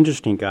 Well, it's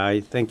interesting,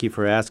 Guy. Thank you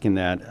for asking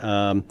that.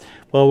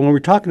 Well, when we're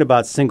talking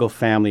about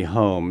single-family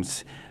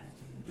homes,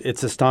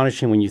 it's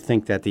astonishing when you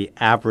think that the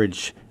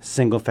average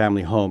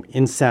single-family home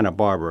in Santa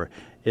Barbara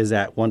is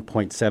at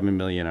 $1.7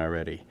 million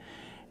already.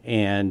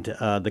 And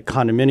the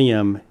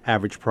condominium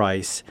average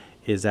price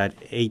is at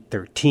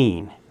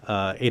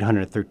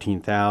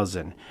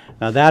 $813,000.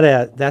 Now,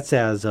 that's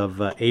as of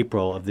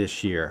April of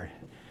this year.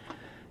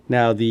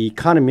 Now, the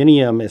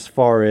condominium, as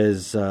far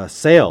as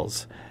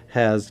sales,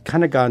 has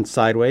kind of gone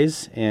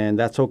sideways, and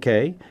that's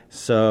okay.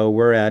 So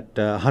we're at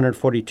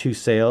 142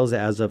 sales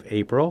as of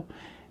April,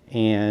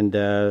 and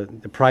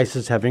the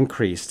prices have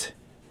increased.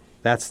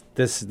 This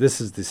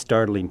is the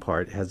startling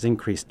part. It has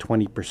increased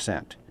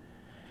 20%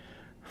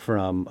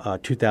 from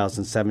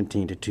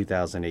 2017 to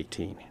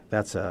 2018.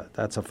 That's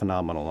a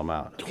phenomenal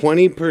amount.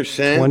 20%?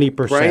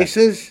 20%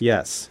 prices?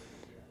 Yes.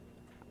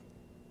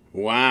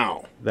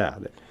 Wow.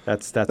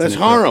 That's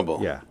horrible.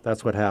 Yeah,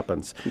 that's what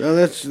happens. No,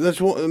 that's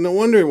no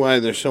wonder why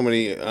there's so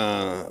many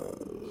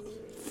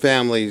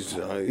families.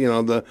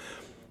 The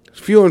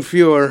fewer and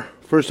fewer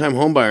first-time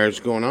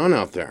homebuyers going on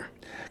out there.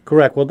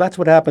 Correct. Well, that's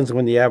what happens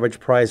when the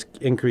average price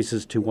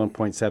increases to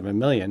 $1.7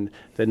 million.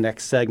 The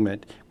next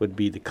segment would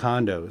be the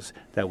condos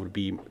that would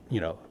be,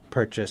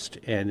 purchased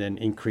and then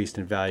increased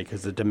in value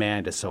because the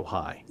demand is so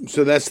high.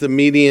 So that's the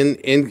median.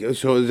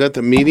 So is that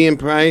the median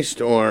priced,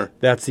 or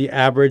that's the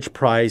average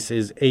price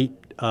is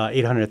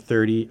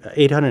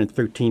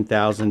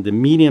 $813,000. The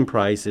median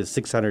price is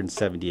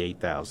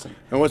 $678,000.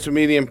 And what's the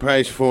median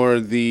price for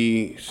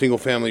the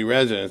single-family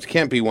residence?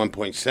 Can't be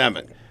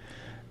 1.7.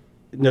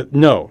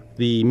 No,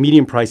 the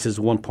median price is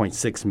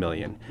 1.6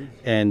 million,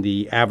 and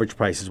the average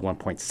price is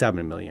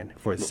 1.7 million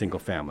for a single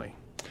family.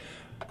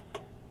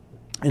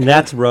 And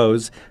that's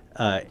rose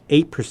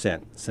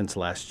 8% since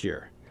last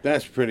year.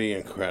 That's pretty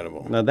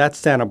incredible. Now that's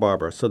Santa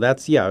Barbara, so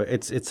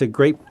it's a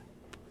great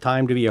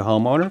time to be a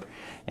homeowner.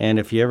 And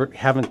if you ever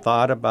haven't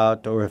thought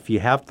about, or if you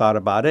have thought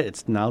about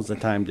it, now's the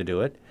time to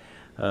do it.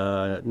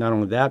 Not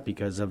only that,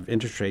 because of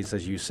interest rates,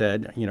 as you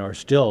said, are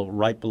still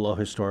right below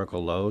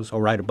historical lows,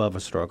 or right above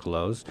historical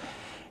lows,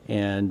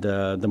 and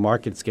the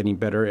market's getting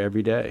better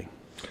every day.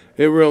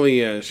 It really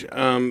is.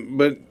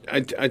 But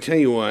I tell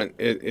you what,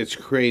 it's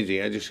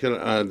crazy. I just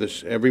got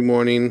this every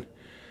morning.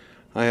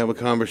 I have a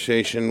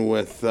conversation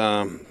with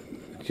a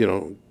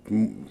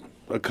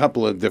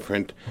couple of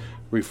different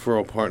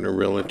referral partner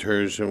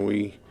realtors, and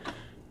we.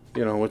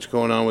 What's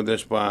going on with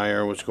this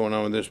buyer? What's going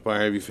on with this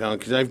buyer? Have you found?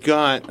 Because I've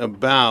got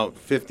about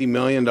 $50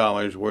 million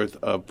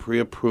worth of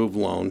pre-approved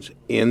loans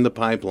in the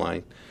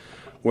pipeline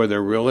where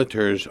their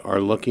realtors are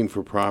looking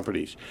for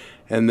properties.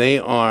 And they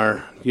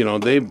are,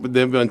 they've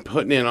been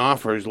putting in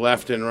offers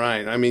left and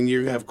right. I mean,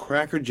 you have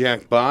Cracker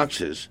Jack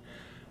boxes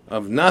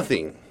of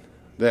nothing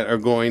that are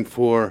going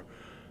for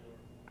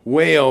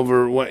way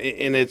over what,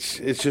 and it's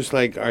just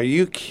like, are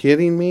you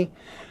kidding me?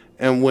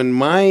 And when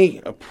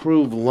my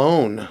approved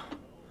loan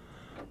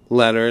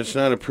letter, it's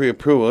not a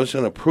pre-approval, it's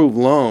an approved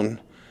loan,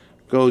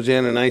 goes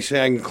in and I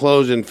say I can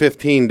close in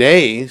 15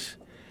 days,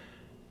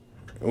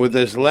 with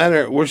this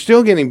letter, we're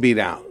still getting beat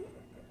out.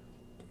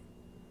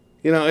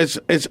 It's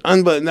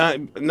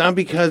not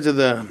because of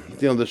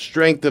the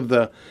strength of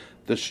the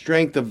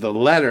strength of the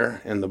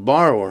letter and the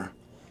borrower,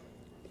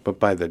 but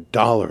by the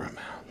dollar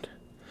amount.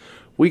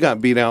 We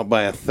got beat out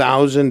by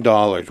 $1,000,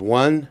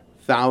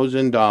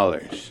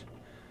 $1,000.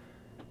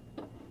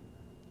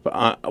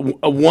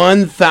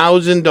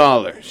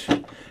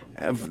 $1,000.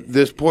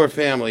 This poor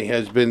family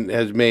has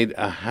made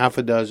a half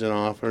a dozen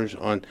offers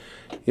on,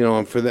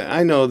 and for that,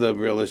 I know the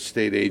real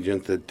estate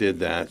agent that did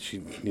that. She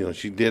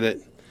did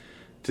it,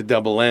 to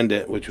double end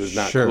it, which was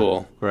not Sure.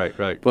 cool.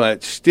 Right.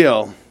 But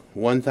still,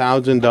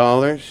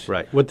 $1,000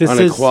 Right. What this on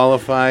is a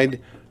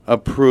qualified,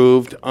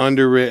 approved,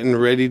 underwritten,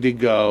 ready to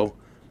go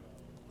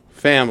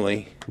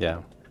family. Yeah.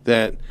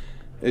 That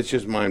it's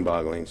just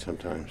mind-boggling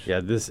sometimes. Yeah,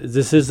 this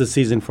is the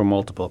season for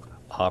multiple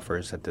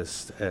offers at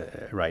this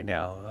right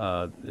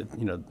now.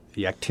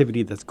 The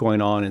activity that's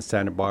going on in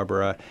Santa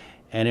Barbara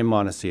and in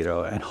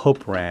Montecito and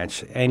Hope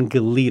Ranch and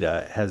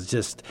Goleta has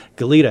just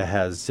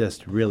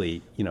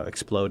really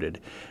exploded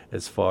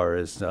as far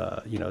as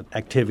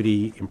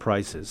activity and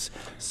prices.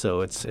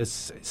 So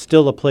it's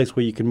still a place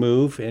where you can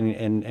move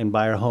and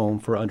buy a home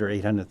for under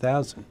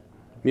 $800,000.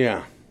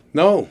 Yeah.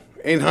 No.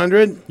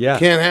 800? Yeah.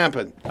 Can't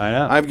happen. I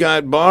know. I've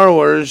got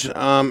borrowers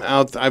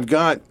out. I've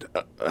got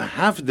a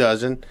half a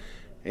dozen,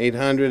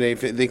 800,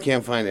 850. They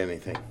can't find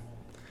anything.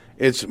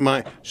 It's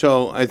my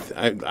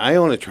I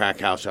own a track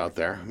house out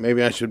there.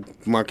 Maybe I should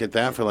market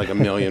that for like $1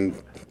 million,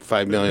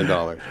 $5 million.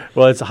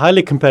 Well, it's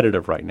highly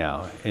competitive right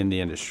now in the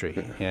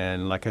industry,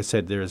 and like I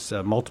said, there's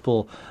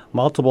multiple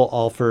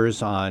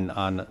offers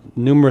on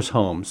numerous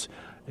homes.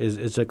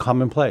 Is a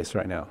commonplace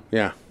right now.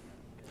 Yeah.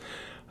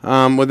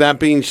 With that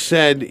being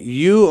said,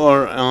 you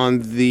are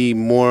on the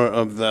more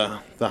of the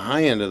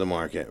high end of the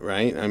market,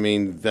 right? I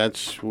mean,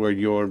 that's where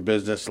your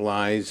business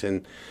lies,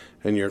 and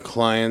your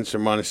clients are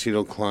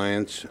Montecito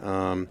clients.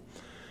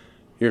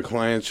 Your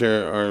clients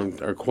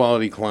are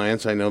quality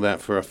clients. I know that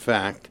for a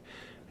fact.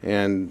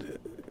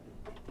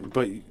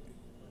 But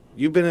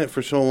you've been in it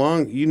for so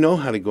long, you know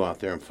how to go out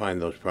there and find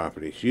those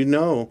properties. You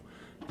know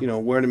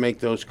where to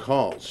make those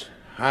calls,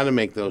 how to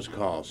make those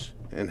calls,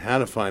 and how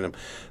to find them.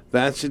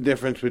 That's the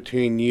difference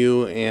between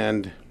you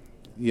and,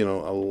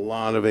 a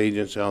lot of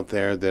agents out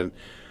there that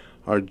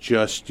are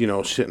just,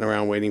 sitting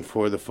around waiting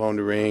for the phone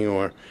to ring,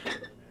 or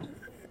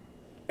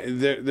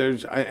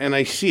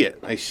I see it.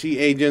 I see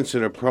agents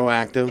that are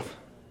proactive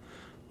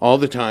all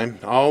the time,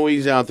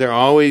 always out there,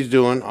 always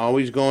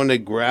going to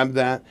grab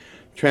that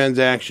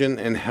transaction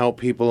and help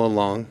people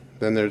along.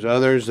 Then there's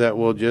others that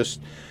will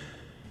just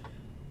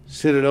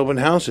sit at open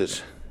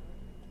houses.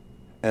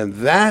 And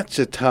that's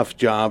a tough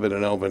job at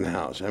an open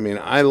house. I mean,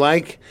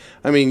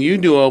 you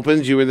do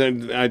opens. You were there.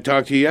 I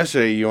talked to you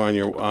yesterday. You were on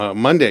your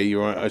Monday.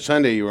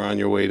 Sunday. You were on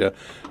your way to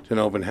an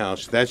open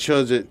house. That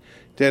shows it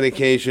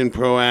dedication,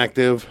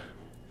 proactive.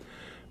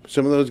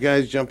 Some of those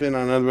guys jump in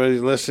on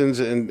everybody's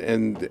listens,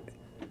 and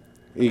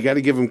you got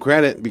to give them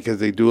credit because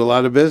they do a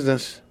lot of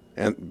business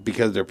and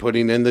because they're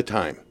putting in the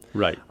time.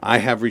 Right. I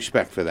have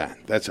respect for that.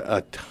 That's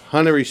a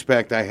ton of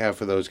respect I have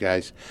for those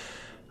guys.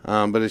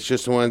 But it's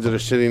just the ones that are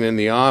sitting in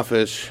the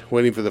office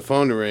waiting for the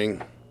phone to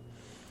ring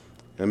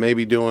and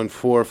maybe doing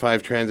 4 or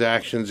 5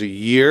 transactions a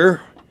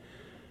year.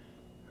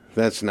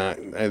 That's not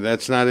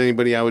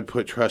anybody I would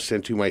put trust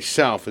into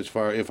myself.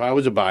 If I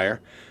was a buyer,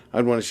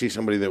 I'd want to see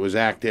somebody that was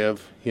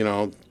active,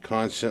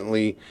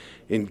 constantly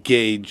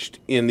engaged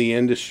in the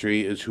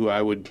industry is who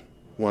I would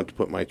want to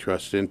put my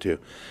trust into.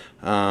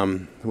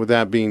 With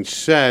that being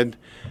said,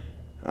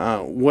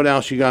 what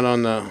else you got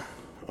on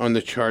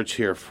the charts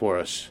here for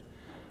us?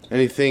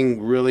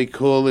 Anything really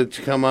cool that's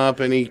come up?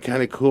 Any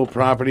kind of cool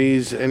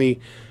properties? Any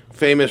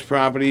famous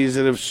properties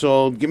that have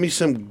sold? Give me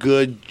some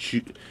good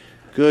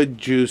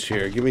juice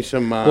here. Give me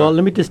some. Well,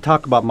 let me just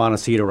talk about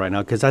Montecito right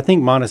now, because I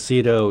think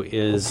Montecito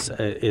is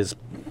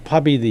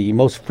probably the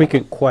most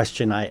frequent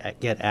question I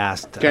get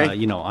asked.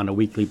 Okay. On a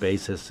weekly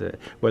basis,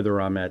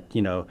 whether I'm at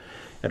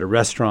a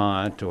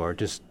restaurant or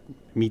just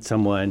meet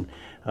someone.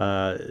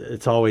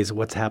 It's always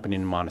what's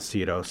happening in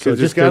Montecito. So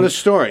it's got a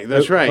story.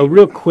 That's right. A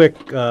real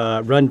quick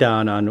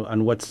rundown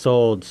on what's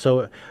sold.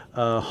 So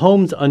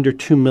homes under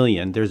 $2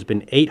 million. There's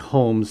been 8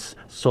 homes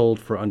sold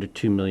for under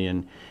 $2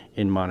 million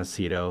in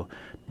Montecito.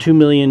 $2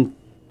 million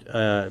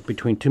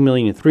between $2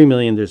 million and $3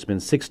 million. There's been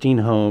 16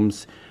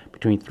 homes.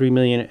 Between $3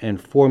 million and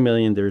 $4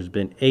 million, there's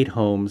been 8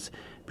 homes.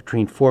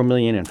 Between $4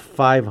 million and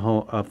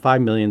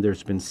 $5 million,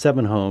 there's been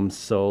 7 homes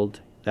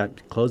sold.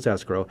 That closed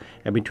escrow,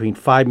 and between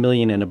 $5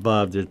 million and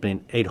above, there's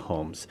been 8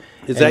 homes.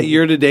 Is that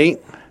year to date?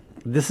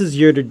 This is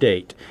year to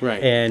date,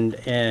 right? And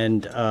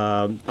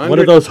one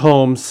of those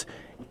homes,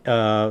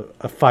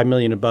 $5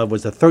 million above,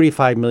 was a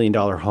 $35 million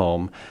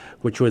home,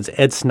 which was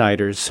Ed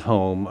Snyder's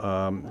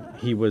home.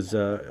 He was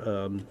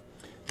a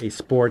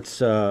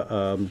sports.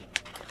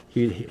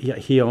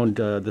 He owned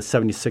the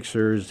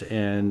 76ers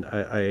and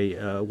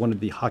one of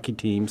the hockey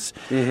teams.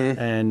 Mm-hmm.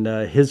 And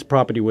his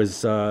property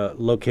was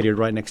located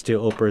right next to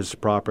Oprah's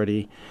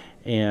property.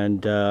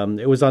 And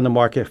it was on the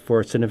market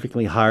for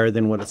significantly higher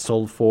than what it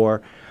sold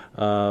for.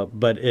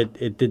 But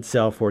it did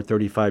sell for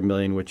 $35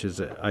 million, which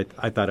is, I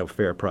thought, a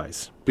fair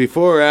price.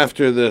 Before or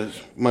after the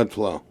mud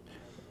flow?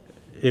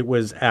 It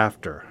was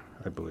after,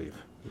 I believe,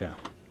 yeah.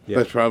 Yeah.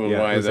 That's probably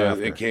why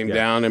it came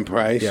down in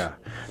price. Yeah.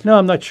 No,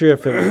 I'm not sure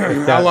if it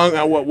was. How long?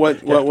 What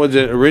was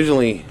it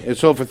originally? It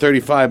sold for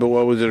 35, but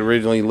what was it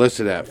originally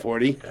listed at?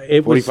 40?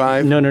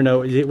 45?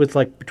 No. It was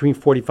like between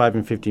 45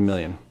 and 50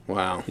 million.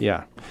 Wow.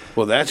 Yeah.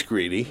 Well, that's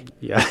greedy.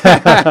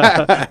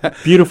 Yeah.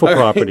 Beautiful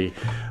property.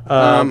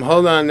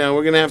 Hold on now.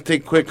 We're going to have to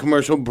take a quick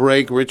commercial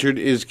break. Richard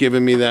is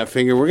giving me that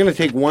finger. We're going to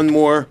take one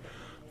more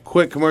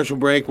quick commercial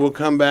break. We'll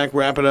come back,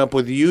 wrap it up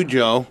with you,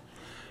 Joe.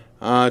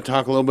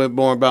 Talk a little bit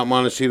more about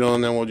Montecito,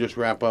 and then we'll just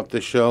wrap up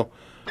the show.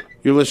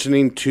 You're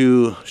listening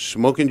to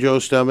Smokin' Joe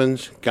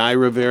Stubbins, Guy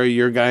Rivera,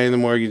 your guy in the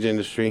mortgage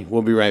industry.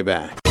 We'll be right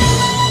back.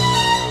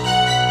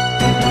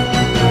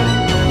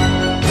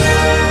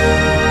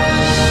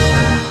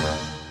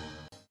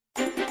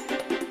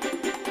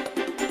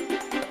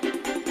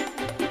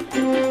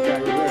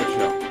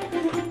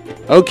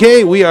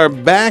 Okay, we are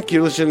back.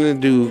 You're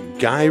listening to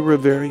Guy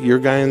Rivera, your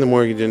guy in the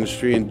mortgage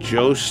industry, and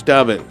Joe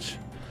Stubbins.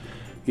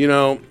 You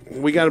know,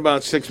 we got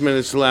about 6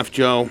 minutes left,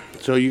 Joe.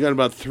 So you got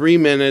about 3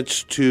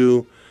 minutes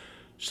to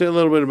say a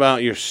little bit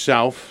about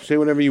yourself. Say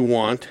whatever you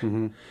want.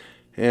 Mm-hmm.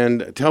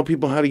 And tell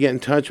people how to get in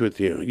touch with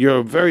you. You're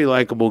a very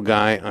likable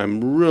guy.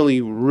 I'm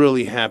really,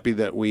 really happy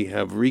that we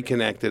have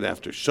reconnected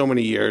after so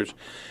many years.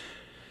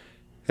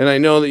 And I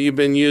know that you've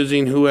been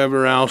using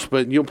whoever else,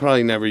 but you'll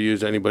probably never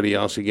use anybody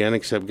else again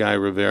except Guy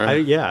Rivera.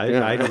 I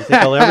don't think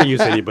I'll ever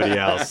use anybody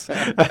else.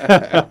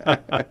 I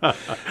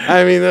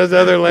mean, those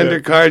other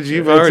lender cards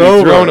you've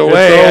already thrown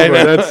away.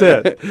 That's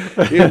it.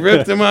 You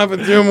ripped them up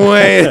and threw them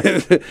away.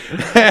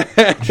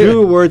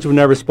 True words were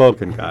never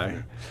spoken,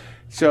 Guy.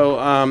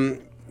 So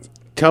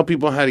tell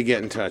people how to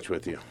get in touch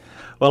with you.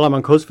 Well, I'm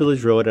on Coast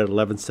Village Road at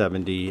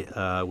 1170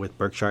 with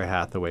Berkshire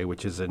Hathaway,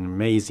 which is an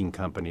amazing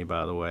company,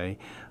 by the way,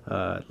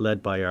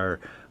 led by our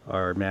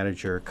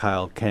manager,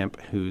 Kyle Kemp,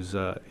 who's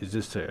is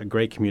just a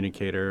great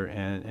communicator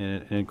and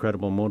an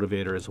incredible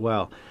motivator as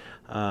well.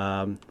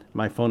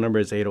 My phone number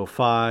is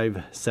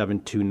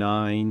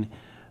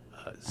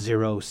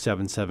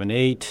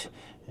 805-729-0778,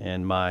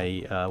 and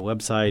my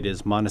website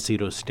is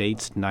montecito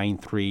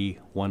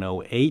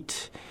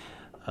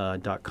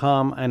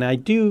states93108.com. And I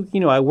do,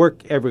 I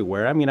work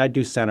everywhere. I mean, I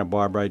do Santa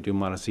Barbara, I do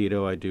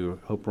Montecito, I do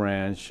Hope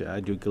Ranch,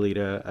 I do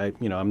Goleta.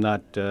 I'm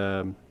not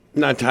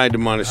not tied to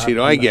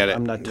Montecito. I get it.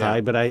 I'm not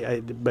tied, but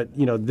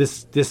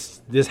this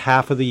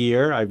half of the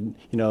year, I've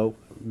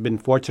been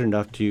fortunate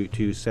enough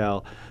to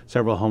sell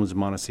several homes in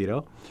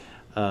Montecito.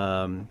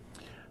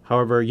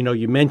 However,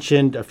 you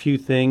mentioned a few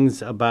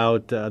things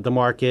about the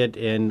market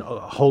and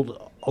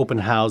hold open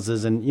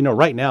houses, and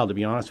right now, to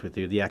be honest with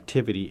you, the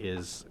activity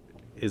is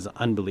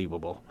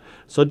unbelievable.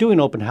 So doing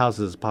open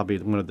houses is probably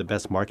one of the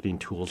best marketing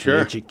tools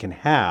that you can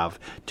have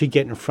to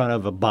get in front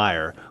of a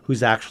buyer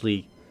who's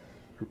actually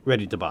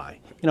ready to buy.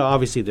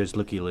 Obviously there's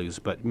looky-loos,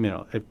 but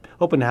at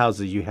open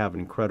houses you have an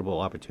incredible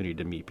opportunity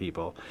to meet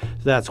people.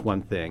 So that's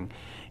one thing.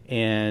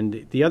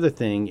 And the other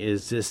thing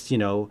is just,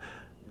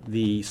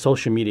 the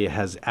social media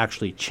has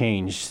actually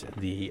changed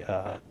the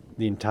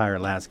entire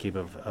landscape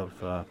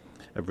of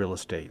real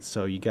estate.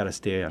 So you got to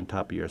stay on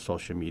top of your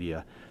social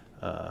media,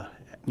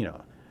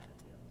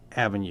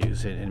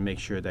 avenues and make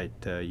sure that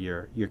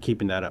you're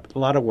keeping that up. A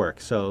lot of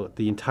work. So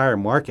the entire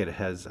market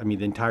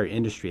the entire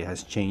industry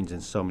has changed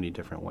in so many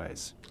different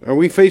ways. Are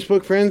we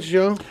Facebook friends,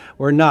 Joe?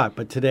 We're not,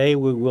 but today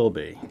we will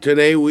be.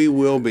 Today we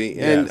will be.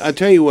 Yes. And I'll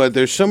tell you what,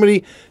 there's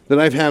somebody that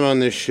I've had on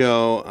this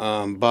show,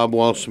 Bob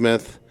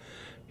Wall-Smith.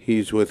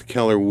 He's with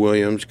Keller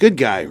Williams. Good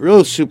guy,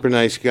 real super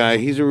nice guy.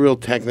 He's a real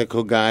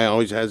technical guy,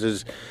 always has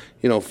his,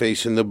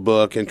 face in the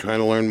book and trying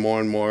to learn more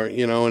and more,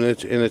 and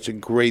it's a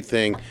great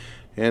thing.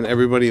 And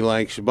everybody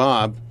likes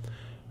Bob.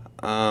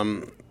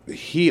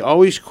 He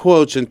always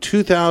quotes in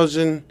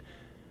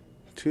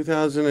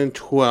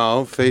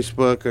 2012,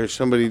 Facebook or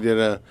somebody did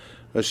a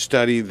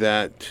study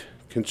that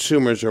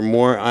consumers are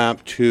more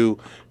apt to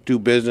do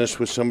business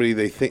with somebody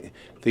they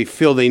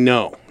feel they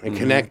know and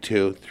connect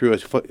to through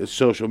a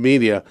social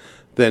media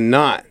than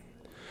not.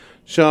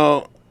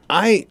 So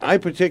I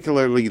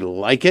particularly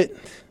like it.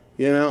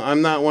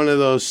 I'm not one of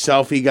those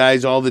selfie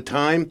guys all the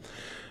time,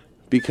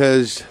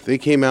 because they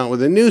came out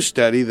with a new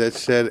study that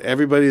said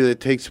everybody that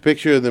takes a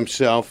picture of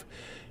themselves,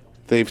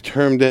 they've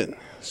termed it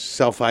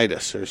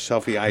selfitis or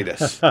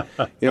selfie-itis. And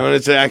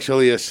it's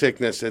actually a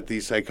sickness that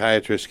these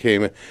psychiatrists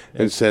came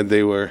and said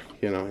they were,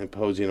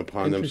 imposing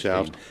upon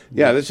themselves.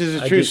 Yeah, this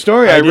is a true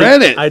story. I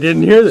read it. I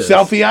didn't hear this.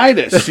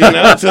 Selfie-itis, So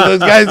those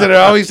guys that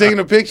are always taking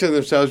a picture of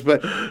themselves,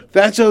 but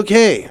that's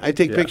okay. I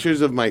take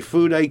pictures of my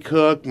food I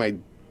cook, my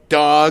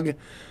dog,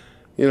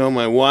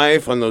 my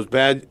wife on those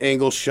bad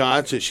angle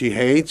shots that she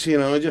hates,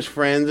 just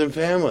friends and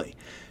family.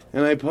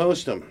 And I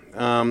post them.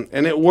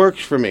 And it works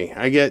for me.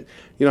 I get,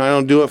 I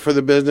don't do it for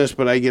the business,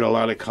 but I get a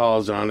lot of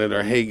calls on it.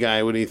 Or, hey,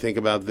 Guy, what do you think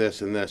about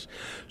this and this?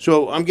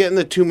 So I'm getting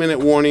the 2-minute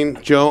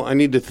warning. Joe, I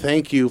need to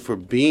thank you for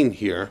being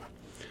here.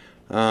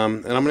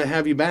 And I'm going to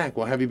have you back.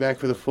 We'll have you back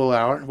for the full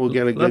hour. We'll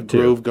get a good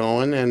groove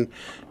going. And,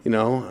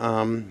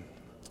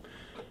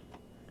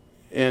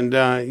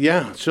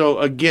 so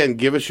again,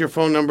 give us your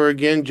phone number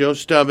again. Joe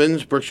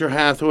Stubbins, Berkshire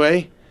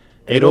Hathaway,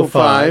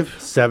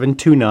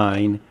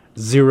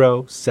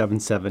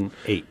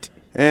 805-729-0778.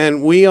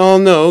 And we all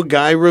know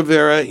Guy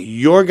Rivera,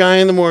 your guy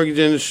in the mortgage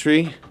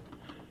industry.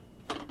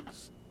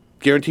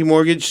 Guarantee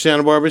Mortgage,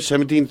 Santa Barbara,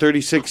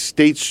 1736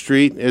 State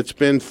Street. It's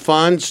been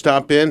fun.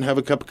 Stop in, have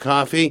a cup of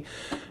coffee,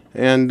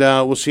 and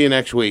we'll see you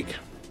next week.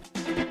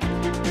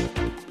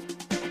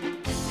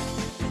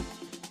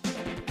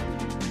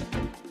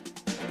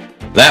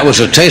 That was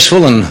a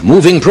tasteful and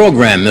moving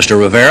program, Mr.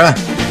 Rivera.